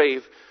of the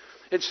grave.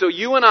 And so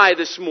you and I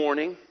this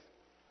morning,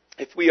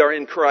 if we are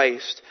in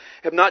Christ,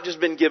 have not just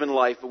been given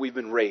life, but we've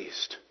been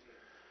raised.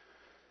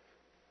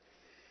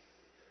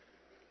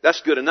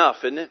 That's good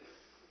enough, isn't it?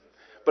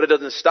 But it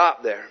doesn't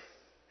stop there.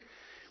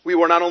 We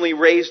were not only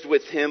raised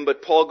with Him,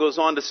 but Paul goes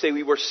on to say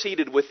we were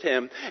seated with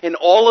Him. In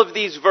all of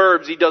these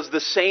verbs, he does the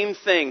same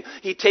thing.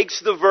 He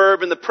takes the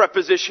verb and the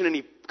preposition and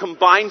he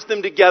combines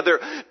them together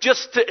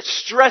just to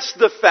stress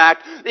the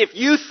fact, if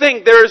you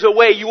think there is a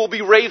way you will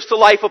be raised to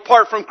life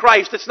apart from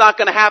Christ, it's not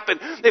going to happen.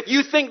 If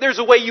you think there's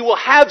a way you will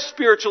have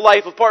spiritual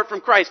life apart from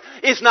Christ,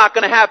 it's not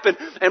going to happen.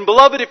 And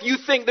beloved, if you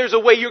think there's a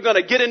way you're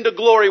going to get into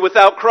glory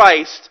without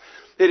Christ,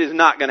 it is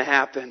not going to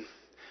happen.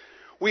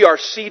 We are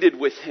seated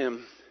with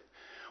Him.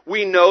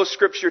 We know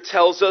Scripture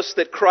tells us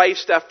that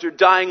Christ, after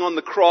dying on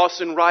the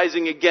cross and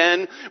rising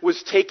again,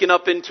 was taken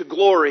up into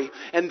glory.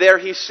 And there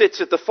He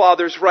sits at the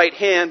Father's right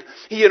hand.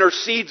 He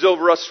intercedes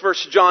over us, 1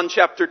 John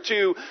chapter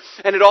 2.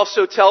 And it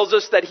also tells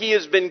us that He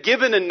has been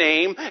given a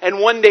name, and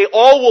one day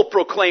all will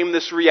proclaim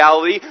this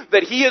reality,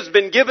 that He has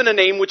been given a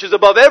name which is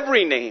above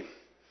every name.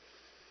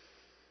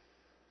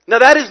 Now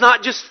that is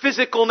not just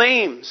physical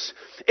names.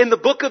 In the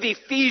book of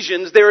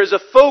Ephesians, there is a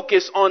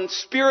focus on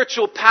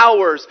spiritual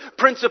powers,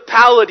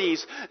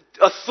 principalities,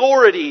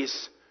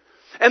 authorities.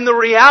 And the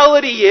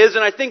reality is,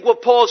 and I think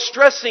what Paul is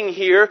stressing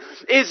here,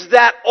 is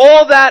that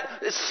all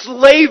that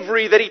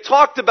slavery that he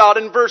talked about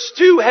in verse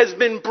 2 has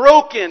been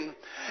broken.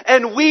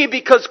 And we,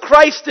 because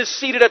Christ is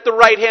seated at the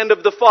right hand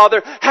of the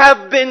Father,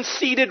 have been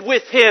seated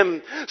with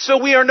Him.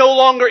 So we are no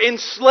longer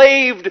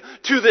enslaved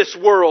to this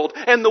world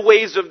and the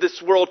ways of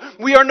this world.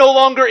 We are no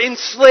longer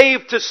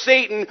enslaved to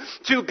Satan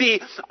to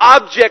be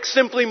objects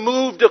simply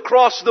moved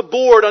across the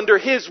board under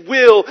his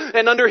will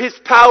and under his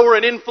power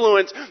and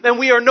influence. And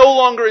we are no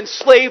longer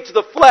enslaved to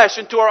the flesh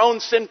and to our own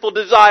sinful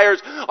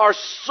desires. Our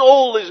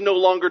soul is no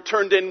longer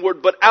turned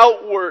inward but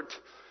outward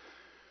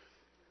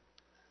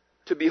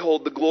to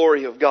behold the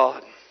glory of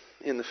God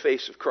in the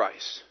face of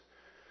Christ.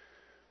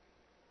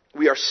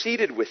 We are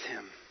seated with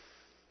Him.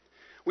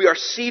 We are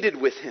seated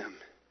with Him.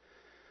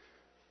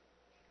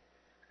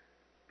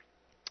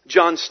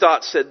 John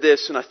Stott said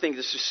this, and I think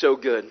this is so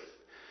good.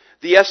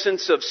 The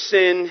essence of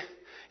sin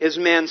is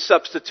man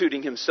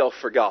substituting himself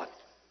for God,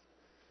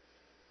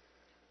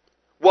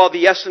 while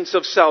the essence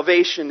of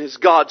salvation is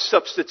God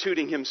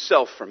substituting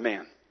Himself for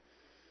man.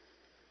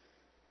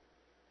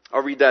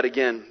 I'll read that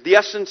again. The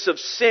essence of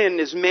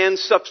sin is man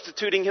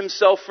substituting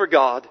himself for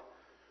God,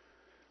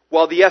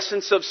 while the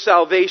essence of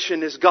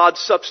salvation is God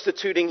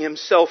substituting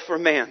Himself for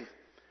man.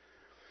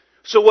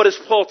 So what does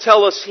Paul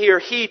tell us here?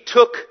 He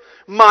took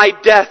my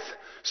death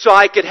so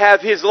I could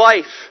have His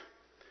life.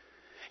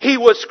 He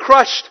was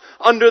crushed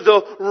under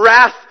the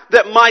wrath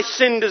that my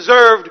sin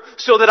deserved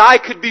so that I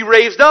could be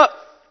raised up.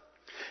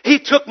 He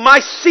took my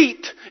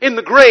seat in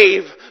the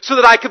grave so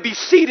that I could be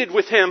seated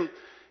with Him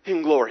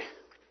in glory.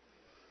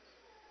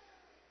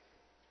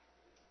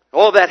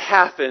 All that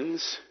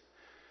happens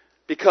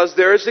because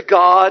there is a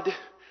God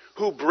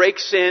who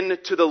breaks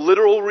into the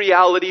literal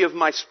reality of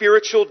my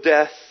spiritual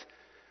death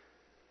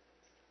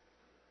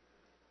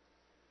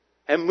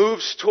and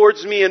moves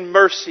towards me in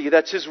mercy.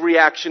 That's His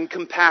reaction,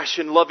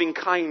 compassion, loving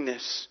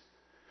kindness.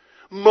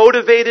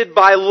 Motivated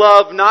by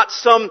love, not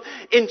some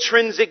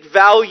intrinsic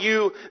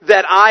value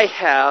that I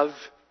have.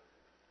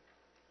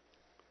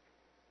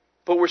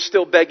 But we're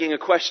still begging a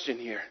question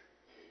here.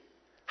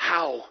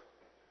 How?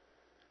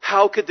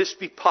 How could this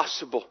be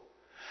possible?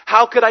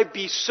 How could I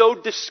be so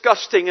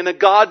disgusting and a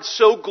God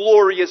so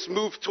glorious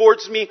move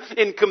towards me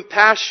in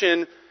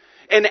compassion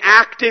and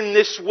act in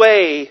this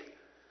way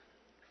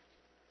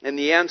And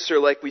the answer,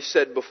 like we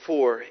said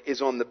before,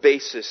 is on the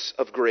basis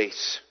of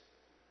grace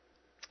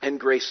and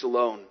grace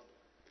alone.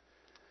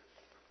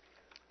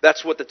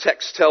 That's what the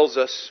text tells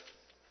us.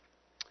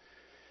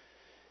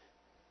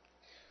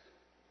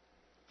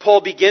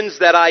 Paul begins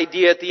that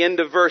idea at the end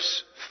of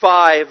verse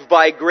 5,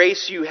 by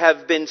grace you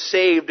have been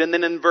saved. And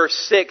then in verse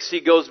 6,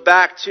 he goes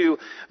back to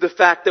the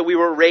fact that we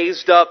were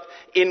raised up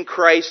in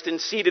Christ and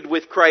seated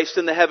with Christ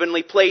in the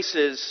heavenly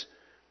places.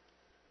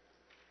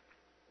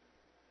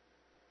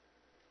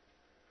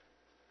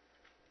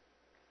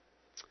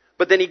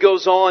 But then he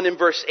goes on in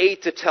verse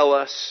 8 to tell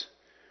us,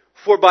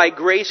 for by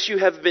grace you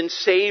have been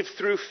saved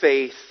through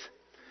faith.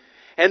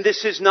 And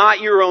this is not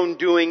your own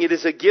doing, it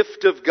is a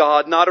gift of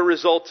God, not a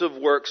result of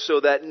works, so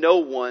that no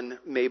one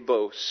may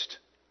boast.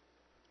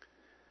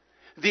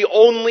 The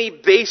only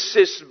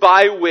basis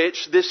by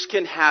which this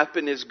can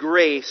happen is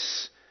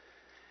grace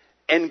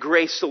and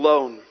grace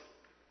alone.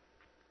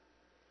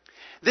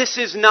 This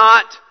is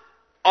not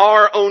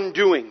our own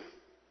doing.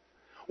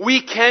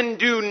 We can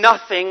do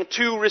nothing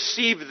to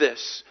receive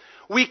this.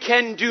 We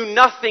can do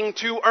nothing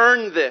to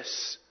earn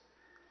this.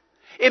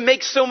 It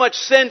makes so much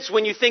sense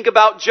when you think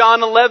about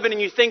John 11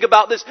 and you think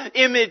about this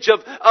image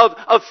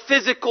of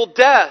physical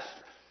death.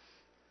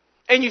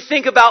 And you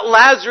think about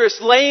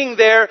Lazarus laying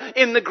there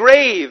in the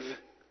grave.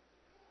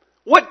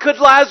 What could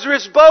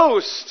Lazarus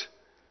boast?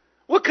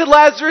 What could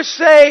Lazarus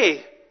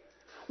say?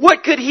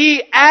 What could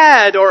he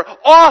add or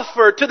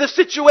offer to the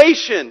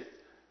situation?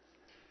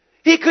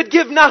 He could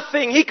give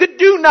nothing. He could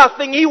do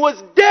nothing. He was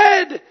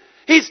dead.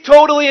 He's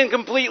totally and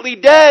completely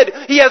dead.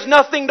 He has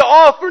nothing to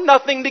offer,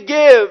 nothing to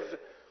give.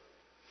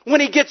 When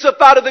he gets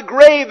up out of the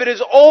grave, it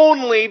is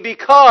only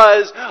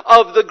because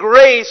of the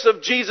grace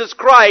of Jesus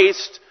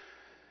Christ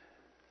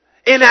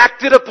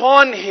enacted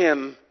upon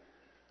him.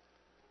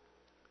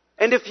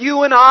 And if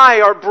you and I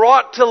are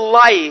brought to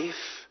life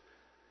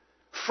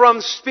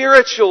from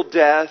spiritual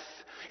death,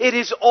 it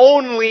is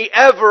only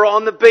ever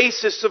on the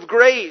basis of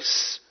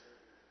grace.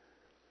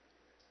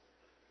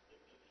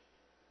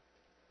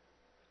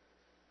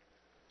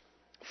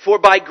 For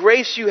by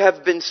grace you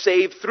have been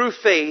saved through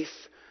faith.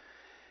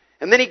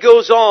 And then he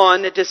goes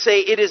on to say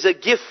it is a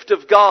gift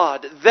of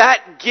God.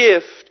 That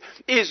gift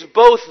is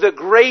both the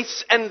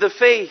grace and the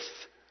faith.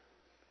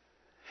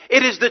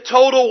 It is the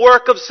total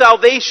work of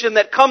salvation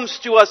that comes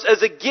to us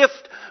as a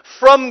gift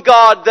from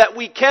God that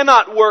we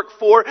cannot work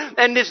for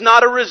and is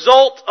not a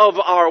result of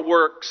our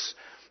works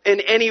in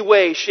any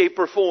way, shape,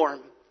 or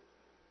form.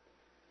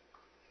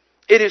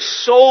 It is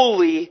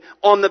solely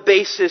on the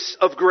basis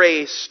of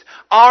grace.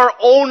 Our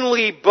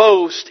only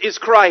boast is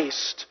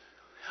Christ.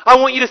 I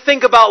want you to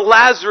think about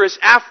Lazarus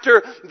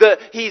after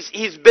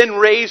he's been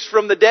raised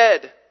from the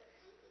dead.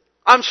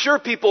 I'm sure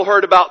people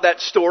heard about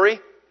that story.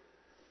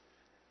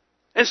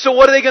 And so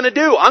what are they going to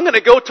do? I'm going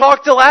to go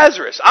talk to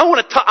Lazarus. I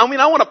want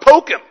to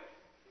poke him.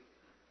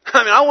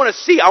 I want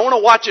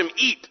to watch him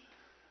eat.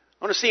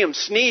 I want to see him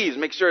sneeze,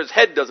 make sure his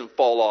head doesn't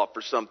fall off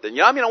or something.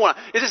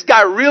 Is this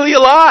guy really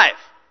alive?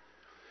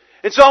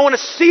 And so I want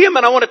to see him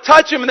and I want to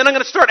touch him and then I'm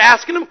going to start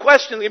asking him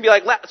questions. I'm going to be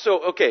like,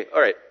 okay, all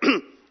right.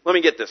 Let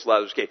me get this,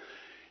 Lazarus. Okay.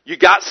 You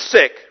got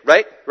sick,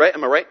 right? Right?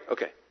 Am I right?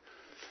 Okay.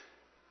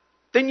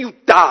 Then you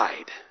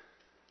died,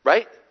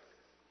 right?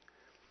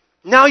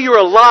 Now you're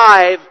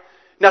alive.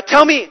 Now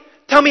tell me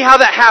how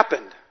that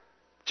happened,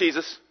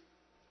 Jesus.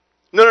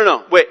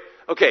 No. Wait.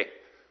 Okay.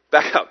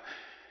 Back up.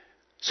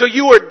 So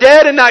you were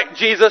dead and not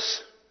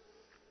Jesus.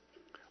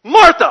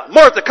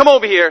 Martha, come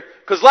over here,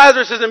 because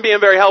Lazarus isn't being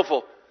very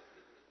helpful.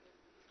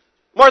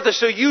 Martha,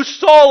 so you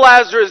saw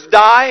Lazarus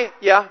die?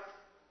 Yeah.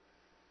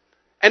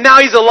 And now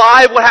he's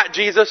alive? What happened,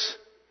 Jesus?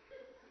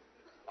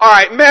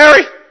 Alright,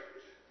 Mary.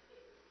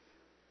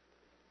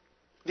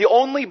 The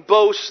only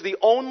boast, the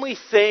only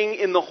thing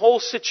in the whole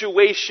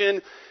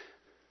situation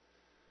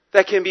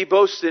that can be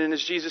boasted in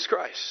is Jesus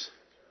Christ.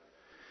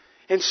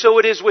 And so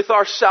it is with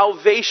our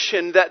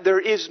salvation that there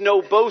is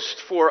no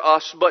boast for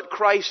us but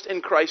Christ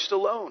and Christ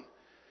alone.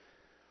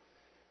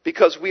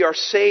 Because we are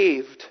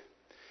saved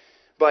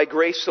by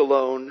grace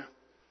alone,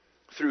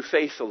 through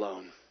faith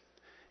alone,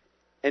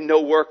 and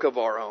no work of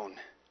our own.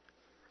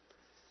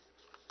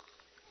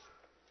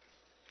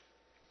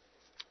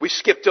 We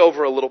skipped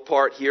over a little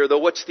part here, though.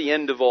 What's the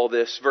end of all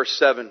this? Verse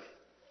 7.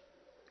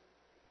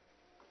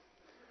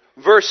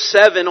 Verse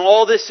 7,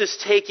 all this is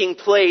taking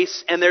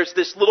place, and there's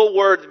this little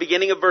word at the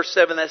beginning of verse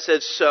 7 that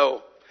says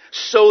so.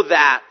 So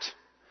that.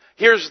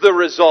 Here's the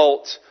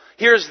result.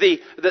 Here's the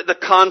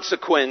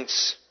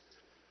consequence.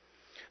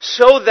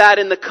 So that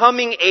in the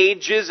coming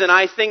ages, and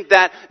I think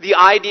that the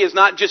idea is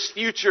not just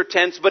future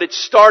tense, but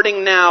it's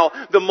starting now.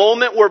 The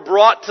moment we're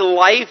brought to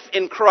life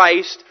in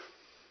Christ,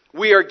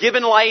 we are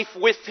given life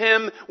with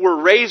Him,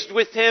 we're raised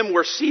with Him,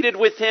 we're seated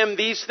with Him,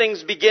 these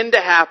things begin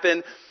to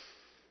happen.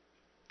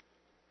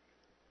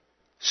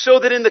 So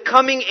that in the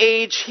coming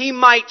age, He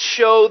might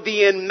show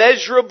the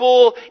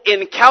immeasurable,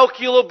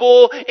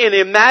 incalculable,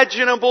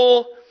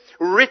 unimaginable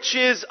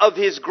riches of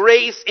His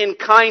grace and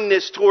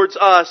kindness towards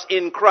us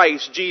in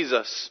Christ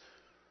Jesus.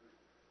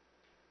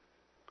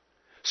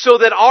 So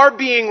that our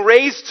being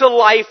raised to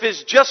life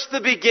is just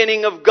the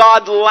beginning of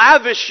God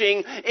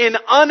lavishing in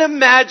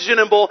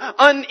unimaginable,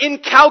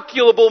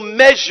 incalculable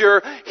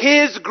measure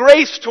His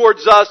grace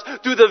towards us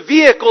through the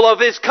vehicle of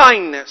His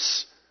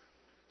kindness.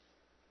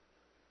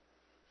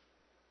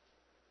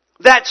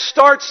 That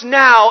starts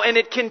now and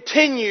it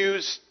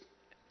continues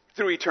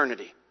through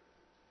eternity.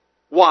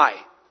 Why?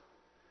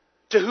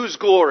 To whose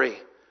glory?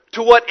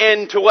 To what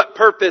end? To what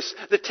purpose?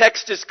 The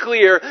text is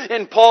clear,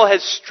 and Paul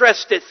has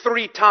stressed it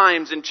 3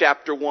 times in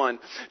chapter 1.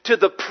 To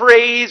the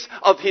praise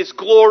of His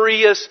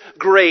glorious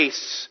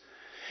grace.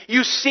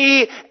 You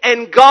see,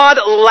 and God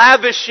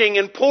lavishing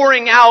and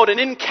pouring out in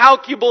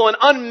incalculable and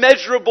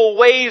unmeasurable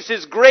ways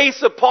His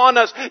grace upon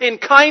us in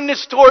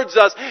kindness towards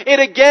us. It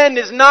again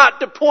is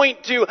not to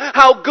point to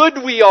how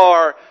good we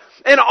are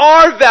and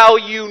our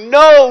value.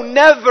 No,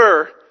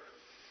 never.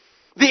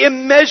 The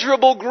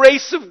immeasurable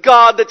grace of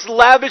God that's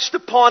lavished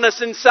upon us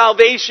in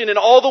salvation and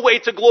all the way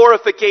to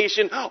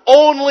glorification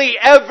only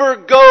ever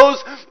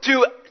goes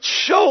to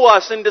show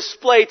us and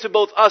display to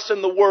both us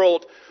and the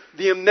world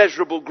the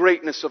immeasurable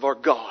greatness of our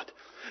God.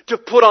 To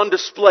put on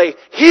display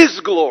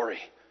His glory.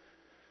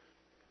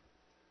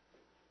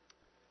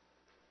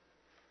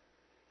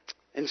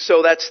 And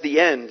so that's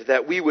the end,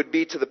 that we would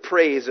be to the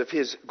praise of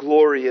His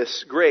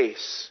glorious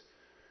grace.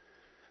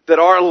 That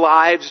our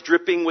lives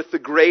dripping with the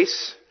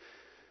grace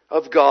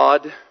of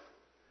God,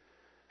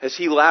 as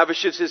He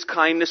lavishes His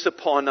kindness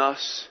upon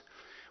us,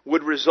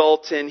 would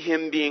result in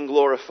Him being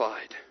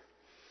glorified.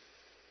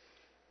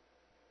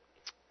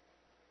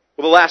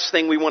 Well, the last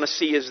thing we want to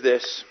see is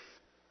this.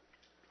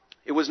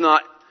 I was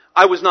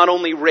not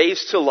only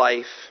raised to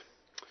life,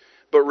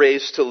 but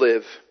raised to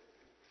live.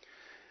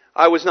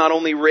 I was not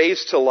only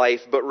raised to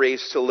life, but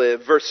raised to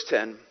live. Verse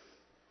 10.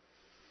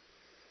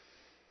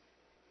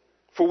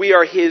 For we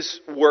are His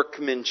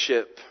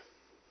workmanship.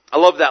 I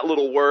love that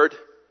little word.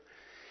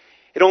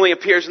 It only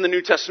appears in the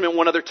New Testament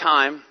one other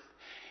time.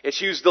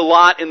 It's used a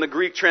lot in the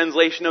Greek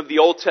translation of the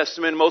Old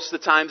Testament. Most of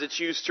the times it's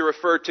used to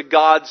refer to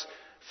God's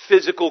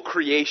physical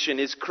creation,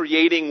 His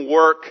creating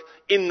work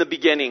in the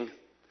beginning.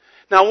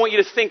 Now I want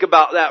you to think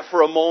about that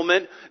for a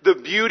moment. The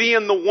beauty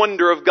and the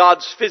wonder of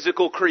God's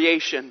physical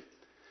creation.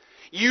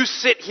 You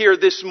sit here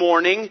this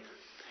morning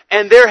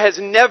and there has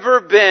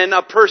never been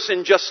a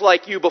person just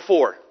like you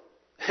before.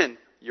 And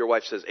your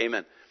wife says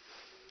amen.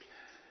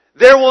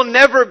 There will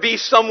never be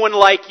someone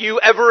like you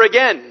ever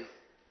again.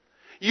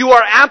 You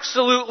are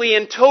absolutely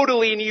and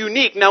totally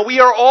unique. Now we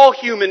are all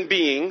human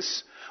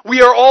beings.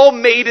 We are all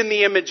made in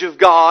the image of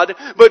God.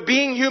 But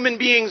being human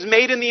beings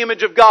made in the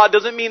image of God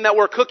doesn't mean that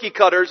we're cookie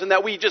cutters and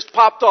that we just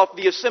popped off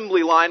the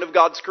assembly line of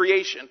God's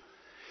creation.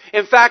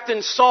 In fact,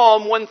 in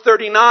Psalm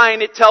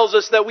 139, it tells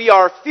us that we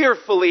are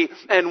fearfully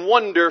and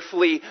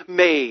wonderfully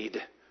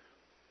made.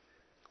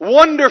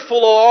 Wonderful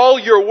are all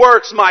your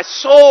works. My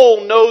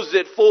soul knows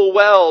it full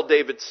well,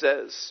 David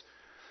says.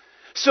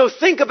 So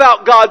think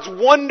about God's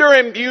wonder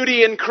and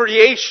beauty in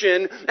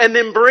creation and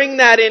then bring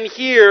that in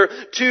here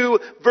to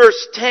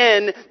verse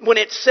 10 when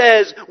it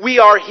says we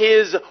are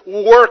His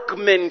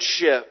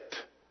workmanship.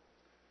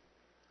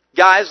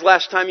 Guys,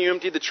 last time you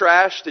emptied the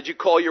trash, did you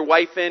call your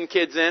wife in,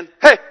 kids in?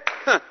 Hey,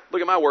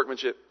 look at my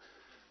workmanship.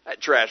 That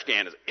trash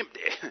can is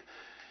empty.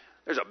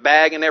 There's a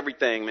bag and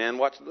everything, man.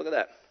 Look at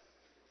that.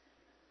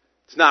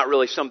 It's not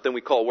really something we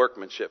call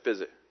workmanship,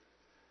 is it?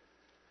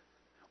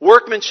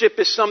 Workmanship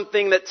is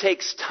something that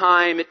takes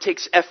time, it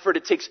takes effort,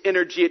 it takes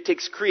energy, it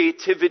takes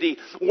creativity.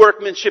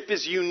 Workmanship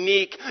is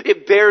unique.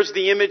 It bears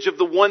the image of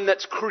the one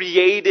that's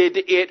created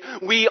it.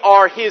 We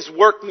are His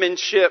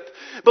workmanship.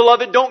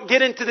 Beloved, don't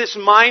get into this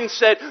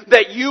mindset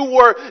that you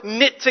were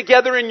knit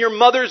together in your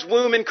mother's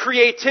womb in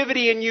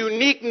creativity and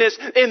uniqueness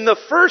in the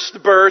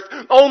first birth,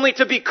 only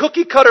to be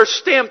cookie cutter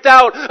stamped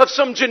out of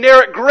some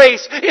generic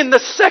grace in the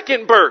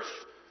second birth.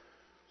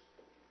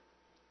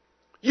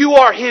 You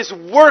are His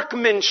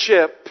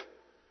workmanship.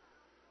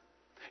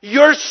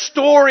 Your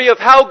story of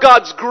how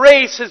God's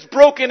grace has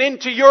broken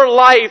into your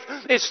life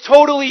is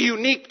totally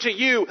unique to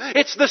you.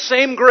 It's the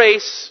same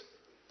grace.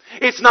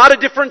 It's not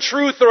a different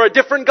truth or a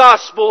different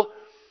gospel.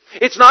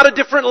 It's not a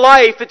different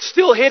life. It's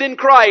still hid in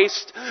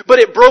Christ, but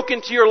it broke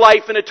into your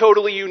life in a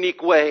totally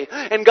unique way.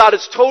 And God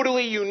has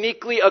totally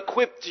uniquely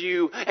equipped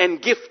you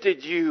and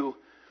gifted you.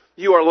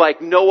 You are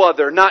like no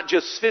other, not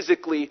just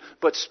physically,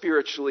 but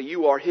spiritually.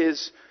 You are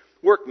His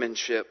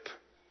workmanship.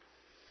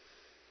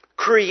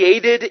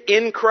 Created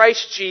in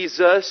Christ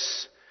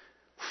Jesus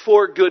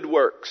for good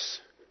works.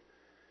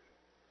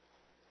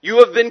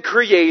 You have been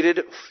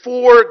created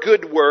for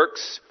good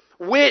works,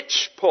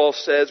 which, Paul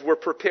says, were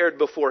prepared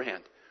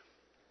beforehand.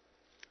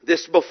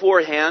 This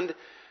beforehand,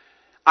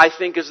 I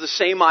think, is the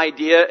same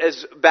idea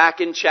as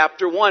back in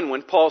chapter 1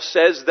 when Paul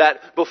says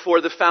that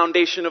before the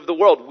foundation of the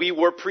world, we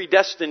were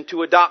predestined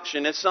to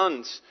adoption as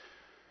sons.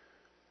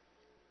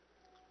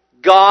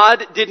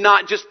 God did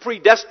not just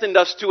predestine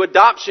us to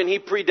adoption, He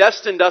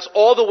predestined us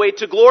all the way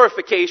to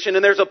glorification.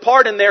 And there's a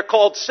part in there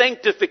called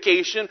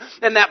sanctification.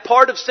 And that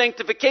part of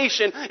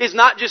sanctification is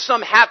not just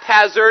some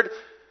haphazard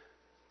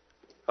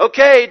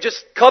Okay,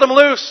 just cut them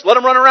loose. Let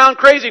them run around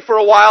crazy for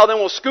a while, then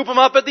we'll scoop them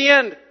up at the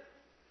end.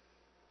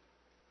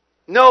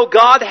 No,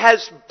 God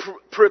has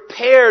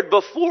prepared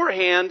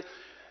beforehand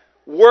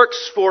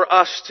works for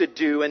us to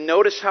do. And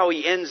notice how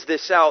He ends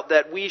this out,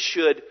 that we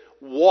should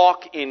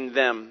walk in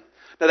them.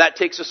 Now that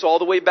takes us all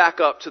the way back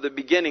up to the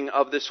beginning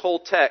of this whole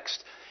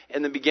text,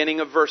 in the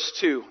beginning of verse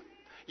 2.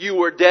 You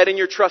were dead in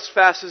your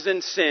trespasses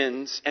and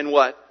sins, and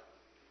what?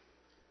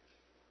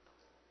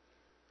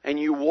 And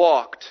you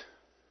walked.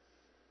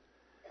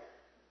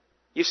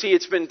 You see,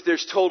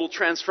 there's total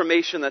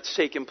transformation that's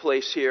taken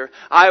place here.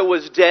 I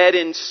was dead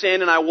in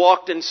sin and I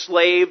walked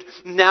enslaved.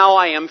 Now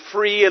I am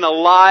free and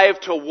alive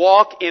to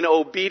walk in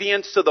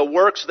obedience to the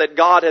works that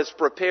God has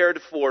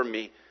prepared for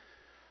me.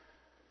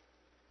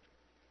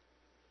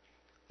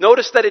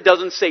 Notice that it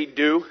doesn't say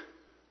do.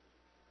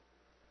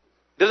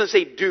 It doesn't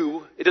say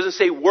do. It doesn't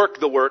say work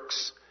the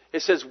works.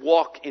 It says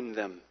walk in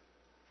them.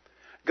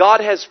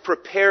 God has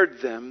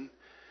prepared them.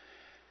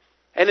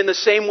 And in the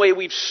same way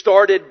we've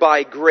started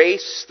by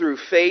grace through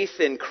faith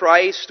in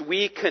Christ,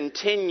 we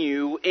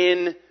continue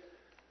in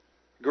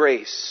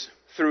grace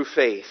through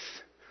faith.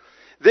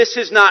 This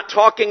is not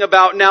talking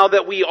about now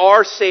that we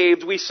are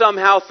saved, we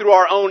somehow through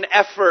our own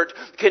effort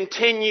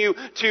continue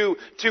to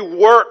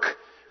work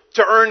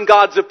to earn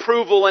God's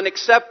approval and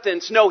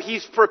acceptance. No,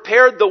 He's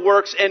prepared the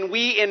works, and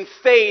we in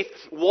faith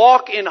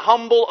walk in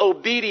humble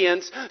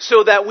obedience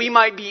so that we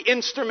might be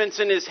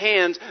instruments in His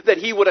hands, that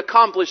He would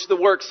accomplish the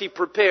works He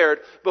prepared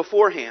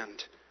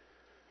beforehand.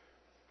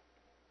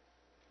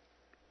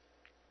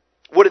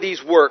 What are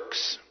these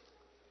works?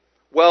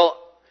 Well,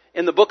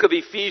 in the book of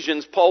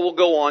Ephesians, Paul will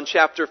go on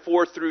chapter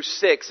 4 through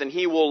 6, and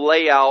he will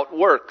lay out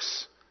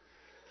works.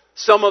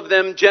 Some of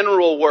them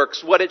general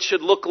works, what it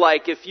should look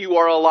like if you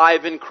are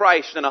alive in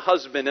Christ and a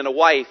husband and a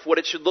wife, what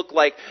it should look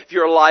like if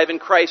you're alive in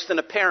Christ and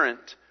a parent.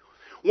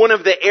 One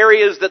of the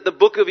areas that the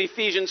book of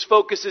Ephesians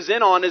focuses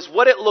in on is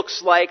what it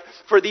looks like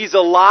for these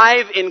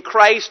alive in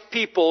Christ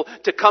people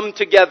to come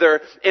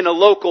together in a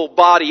local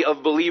body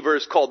of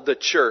believers called the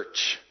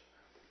church.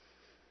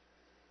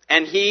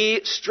 And he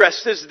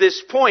stresses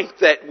this point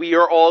that we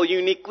are all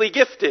uniquely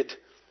gifted.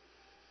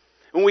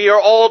 And we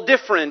are all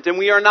different, and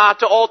we are not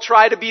to all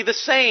try to be the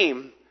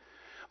same.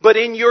 But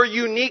in your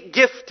unique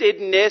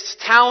giftedness,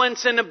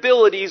 talents, and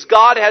abilities,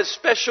 God has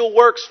special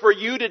works for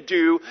you to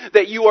do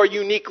that you are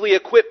uniquely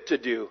equipped to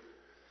do.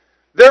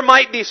 There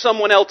might be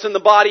someone else in the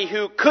body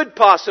who could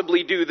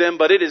possibly do them,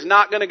 but it is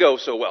not going to go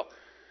so well.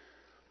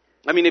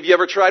 I mean, have you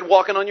ever tried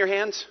walking on your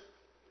hands?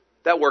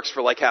 That works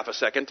for like half a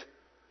second.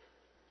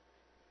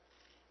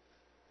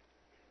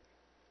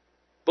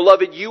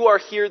 Beloved, you are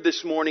here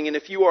this morning, and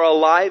if you are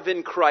alive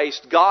in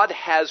Christ, God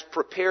has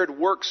prepared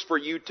works for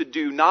you to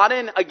do, not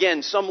in,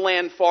 again, some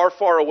land far,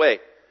 far away,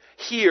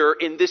 here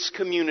in this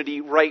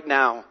community right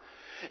now.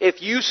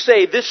 If you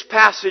say, this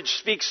passage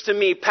speaks to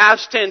me,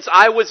 past tense,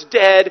 I was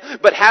dead,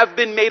 but have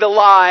been made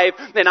alive,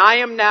 and I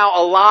am now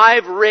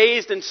alive,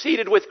 raised, and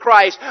seated with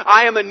Christ.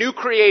 I am a new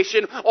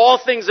creation. All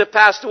things have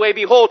passed away.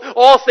 Behold,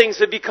 all things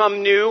have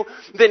become new.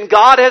 Then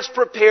God has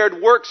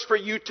prepared works for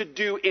you to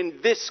do in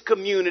this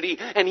community,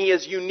 and He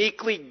has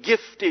uniquely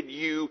gifted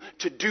you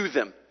to do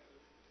them.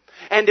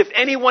 And if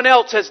anyone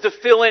else has to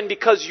fill in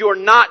because you're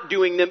not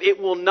doing them, it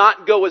will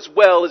not go as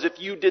well as if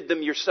you did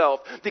them yourself.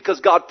 Because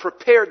God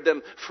prepared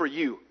them for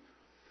you,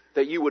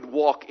 that you would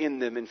walk in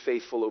them in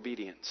faithful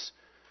obedience.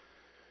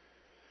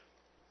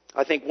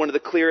 I think one of the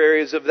clear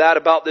areas of that,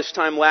 about this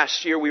time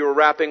last year, we were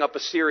wrapping up a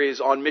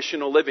series on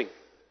missional living.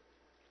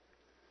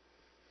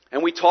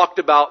 And we talked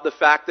about the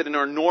fact that in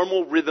our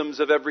normal rhythms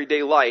of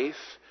everyday life,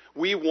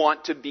 we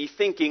want to be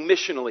thinking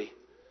missionally.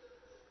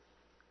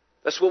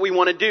 That's what we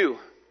want to do.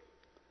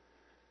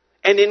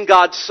 And in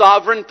God's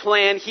sovereign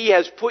plan, He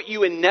has put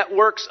you in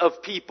networks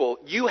of people.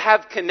 You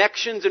have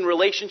connections and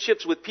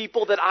relationships with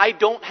people that I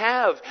don't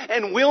have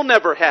and will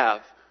never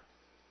have.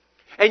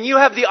 And you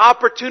have the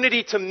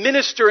opportunity to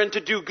minister and to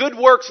do good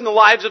works in the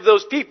lives of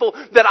those people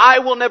that I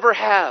will never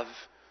have.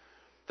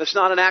 That's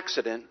not an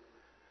accident.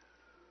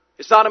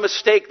 It's not a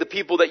mistake. The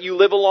people that you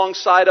live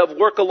alongside of,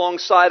 work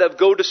alongside of,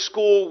 go to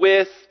school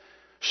with,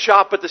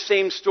 shop at the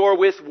same store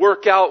with,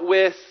 work out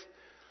with,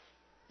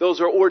 those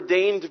are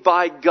ordained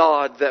by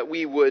God that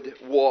we would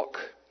walk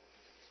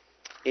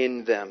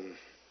in them.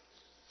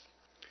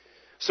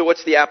 So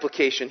what's the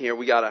application here?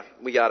 We gotta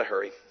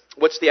hurry.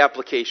 What's the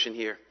application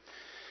here?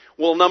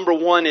 Well, number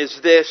one is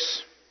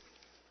this.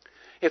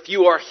 If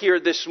you are here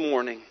this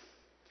morning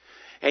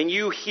and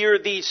you hear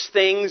these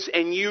things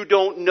and you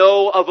don't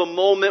know of a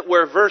moment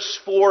where verse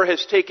 4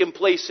 has taken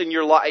place in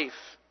your life,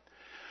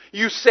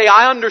 you say,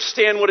 I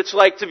understand what it's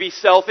like to be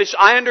selfish.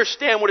 I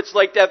understand what it's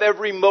like to have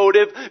every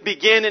motive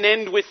begin and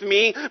end with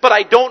me. But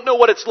I don't know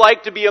what it's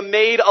like to be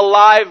made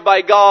alive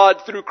by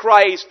God through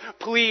Christ.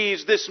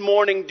 Please, this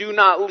morning, do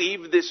not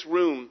leave this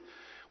room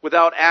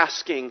without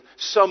asking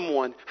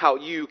someone how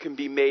you can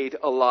be made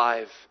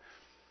alive.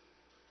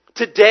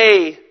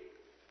 Today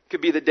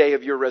could be the day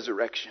of your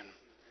resurrection.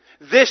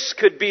 This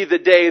could be the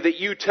day that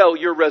you tell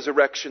your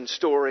resurrection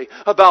story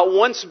about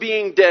once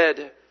being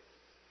dead,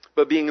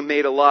 but being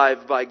made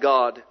alive by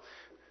God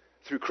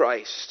through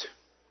Christ.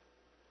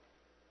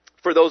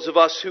 For those of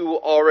us who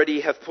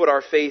already have put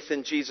our faith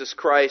in Jesus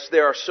Christ,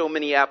 there are so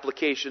many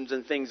applications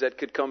and things that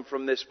could come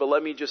from this, but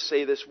let me just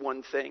say this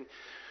one thing.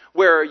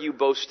 Where are you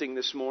boasting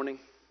this morning?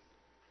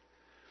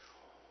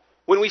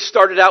 When we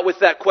started out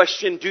with that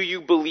question, do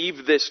you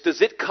believe this?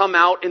 Does it come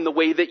out in the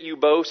way that you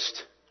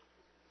boast?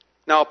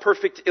 Now, a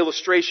perfect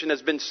illustration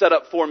has been set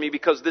up for me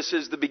because this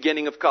is the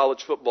beginning of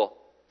college football.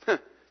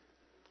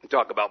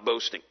 Talk about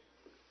boasting.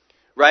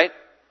 Right?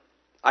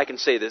 I can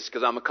say this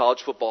because I'm a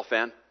college football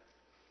fan.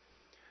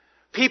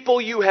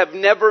 People you have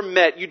never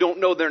met, you don't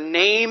know their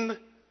name,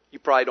 you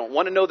probably don't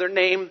want to know their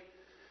name.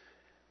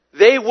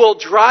 They will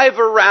drive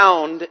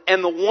around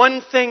and the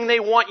one thing they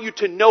want you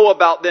to know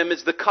about them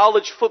is the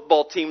college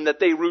football team that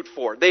they root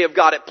for. They have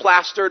got it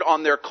plastered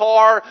on their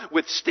car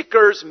with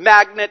stickers,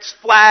 magnets,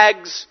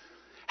 flags,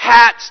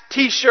 hats,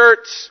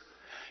 t-shirts.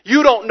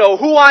 You don't know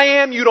who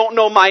I am, you don't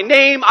know my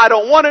name, I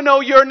don't want to know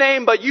your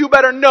name, but you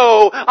better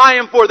know I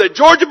am for the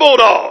Georgia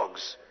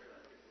Bulldogs.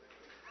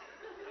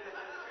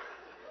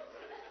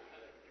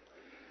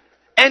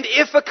 And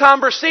if a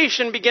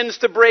conversation begins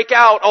to break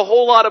out, a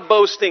whole lot of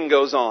boasting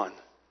goes on.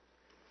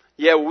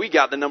 Yeah, well, we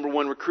got the number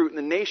one recruit in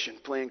the nation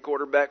playing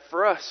quarterback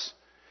for us.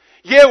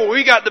 Yeah, well,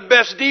 we got the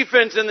best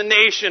defense in the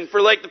nation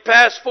for like the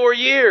past 4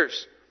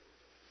 years.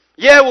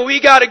 Yeah, well,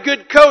 we got a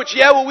good coach.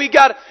 Yeah, well, we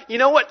got... You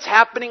know what's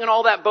happening in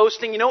all that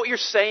boasting? You know what you're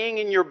saying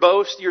in your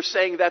boast? You're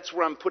saying that's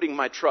where I'm putting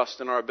my trust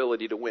in our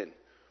ability to win.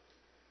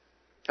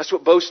 That's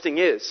what boasting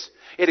is.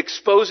 It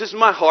exposes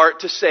my heart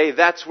to say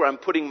that's where I'm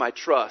putting my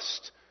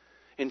trust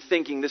in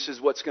thinking this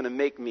is what's going to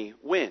make me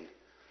win.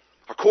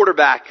 Our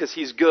quarterback, because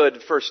he's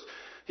good, first,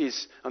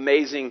 he's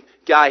amazing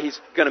guy, he's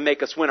going to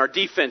make us win. Our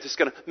defense is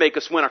going to make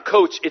us win. Our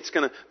coach, it's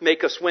going to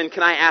make us win.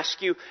 Can I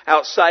ask you,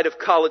 outside of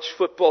college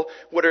football,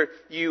 what are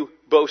you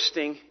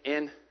boasting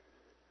in?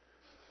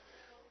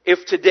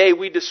 If today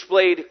we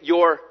displayed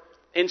your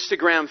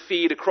Instagram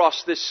feed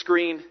across this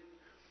screen,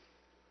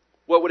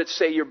 what would it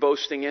say you're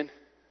boasting in?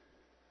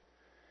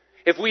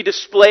 If we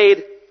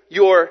displayed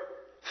your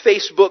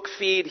Facebook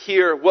feed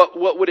here,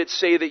 what would it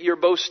say that you're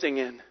boasting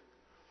in?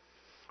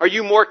 Are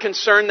you more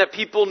concerned that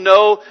people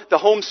know the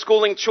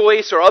homeschooling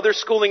choice or other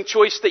schooling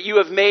choice that you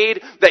have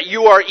made, that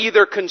you are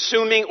either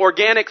consuming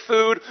organic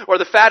food or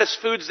the fattest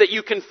foods that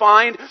you can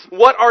find?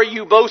 What are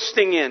you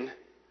boasting in?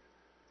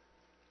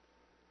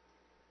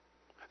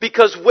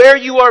 Because where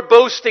you are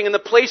boasting and the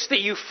place that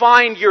you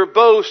find your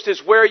boast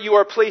is where you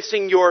are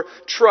placing your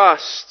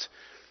trust.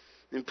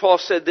 And Paul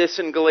said this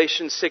in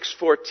Galatians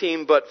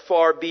 6:14, but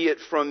far be it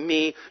from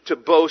me to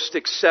boast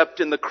except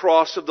in the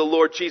cross of the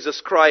Lord Jesus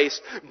Christ,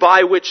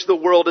 by which the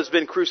world has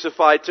been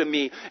crucified to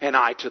me and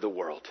I to the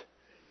world.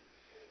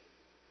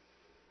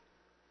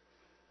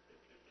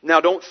 Now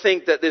don't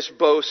think that this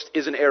boast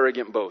is an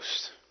arrogant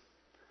boast.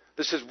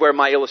 This is where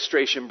my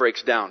illustration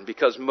breaks down,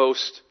 because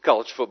most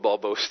college football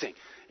boasting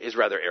is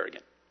rather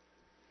arrogant.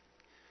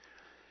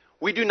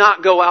 We do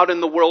not go out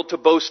in the world to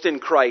boast in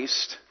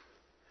Christ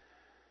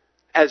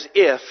as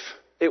if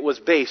it was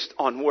based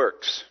on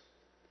works.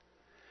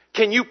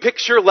 Can you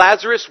picture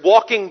Lazarus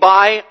walking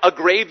by a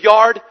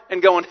graveyard and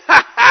going,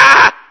 ha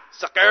ha,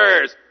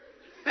 suckers.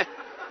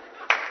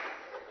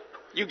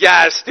 You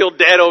guys still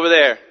dead over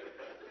there.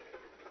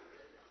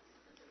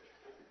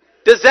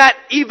 Does that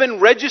even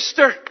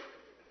register?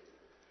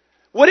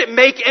 Would it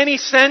make any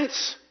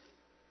sense?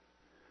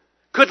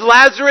 Could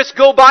Lazarus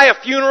go by a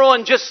funeral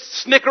and just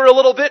snicker a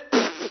little bit?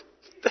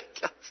 That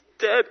guy's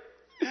dead.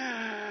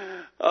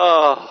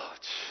 Oh.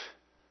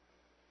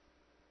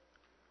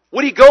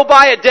 Would he go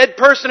by a dead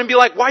person and be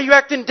like, why are you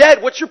acting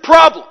dead? What's your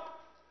problem?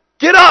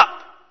 Get up!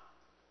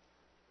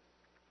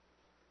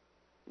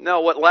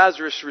 No, what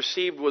Lazarus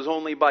received was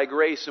only by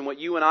grace, and what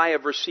you and I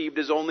have received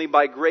is only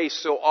by grace.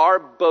 So our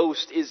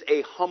boast is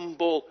a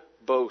humble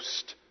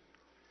boast.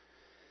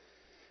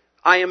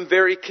 I am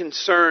very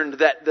concerned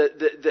that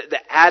the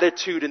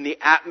attitude and the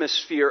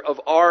atmosphere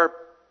of our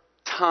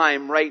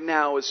time right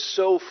now is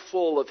so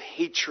full of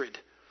hatred.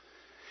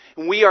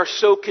 And we are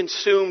so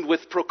consumed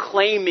with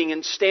proclaiming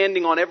and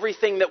standing on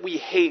everything that we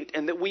hate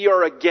and that we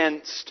are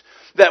against,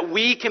 that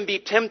we can be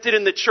tempted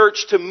in the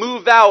church to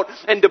move out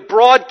and to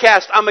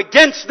broadcast, I'm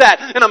against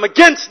that, and I'm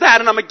against that,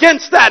 and I'm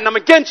against that, and I'm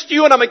against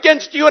you, and I'm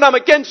against you, and I'm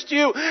against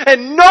you,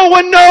 and no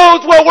one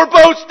knows what we're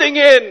boasting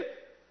in.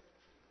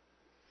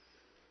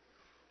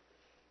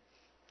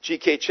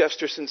 G.K.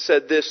 Chesterton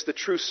said this, the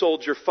true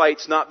soldier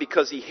fights not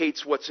because he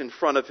hates what's in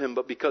front of him,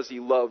 but because he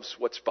loves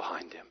what's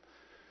behind him.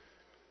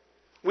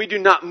 We do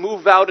not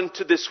move out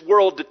into this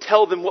world to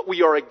tell them what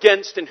we are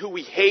against and who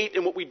we hate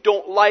and what we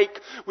don't like.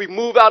 We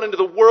move out into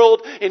the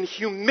world in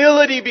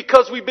humility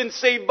because we've been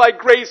saved by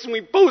grace, and we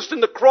boast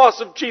in the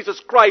cross of Jesus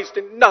Christ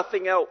and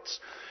nothing else,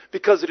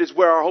 because it is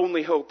where our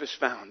only hope is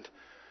found.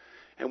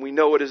 And we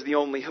know it is the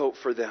only hope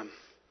for them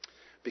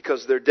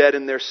because they're dead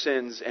in their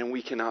sins and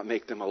we cannot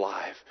make them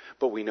alive.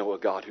 But we know a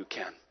God who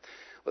can.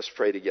 Let's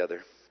pray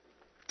together.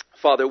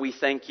 Father, we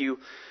thank you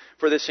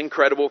for this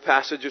incredible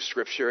passage of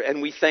Scripture.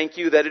 And we thank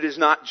you that it is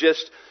not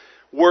just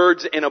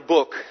words in a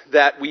book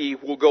that we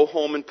will go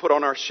home and put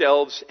on our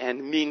shelves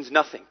and means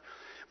nothing.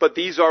 But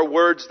these are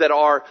words that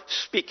are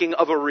speaking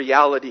of a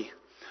reality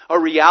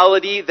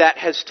that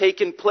has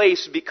taken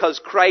place because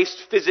Christ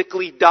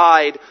physically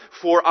died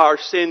for our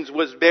sins,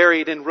 was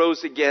buried, and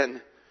rose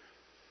again.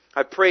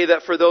 I pray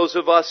that for those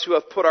of us who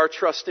have put our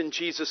trust in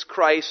Jesus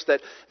Christ,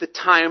 that the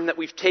time that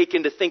we've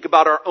taken to think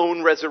about our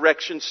own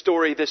resurrection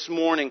story this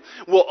morning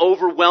will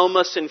overwhelm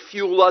us and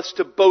fuel us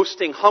to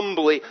boasting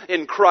humbly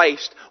in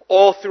Christ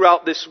all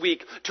throughout this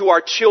week, to our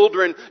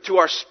children, to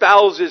our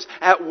spouses,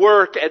 at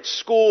work, at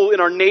school, in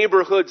our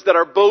neighborhoods, that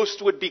our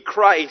boast would be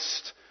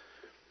Christ.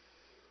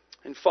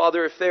 And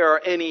Father, if there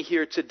are any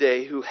here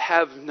today who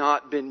have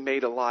not been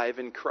made alive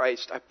in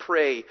Christ, I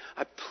pray,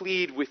 I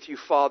plead with you,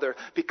 Father,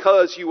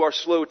 because you are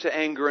slow to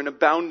anger and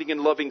abounding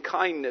in loving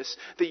kindness,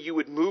 that you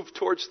would move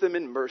towards them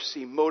in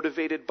mercy,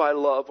 motivated by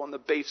love on the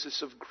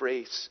basis of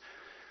grace,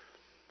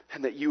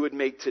 and that you would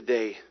make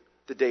today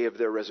the day of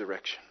their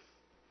resurrection.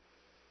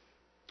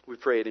 We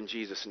pray it in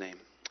Jesus' name.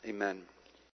 Amen.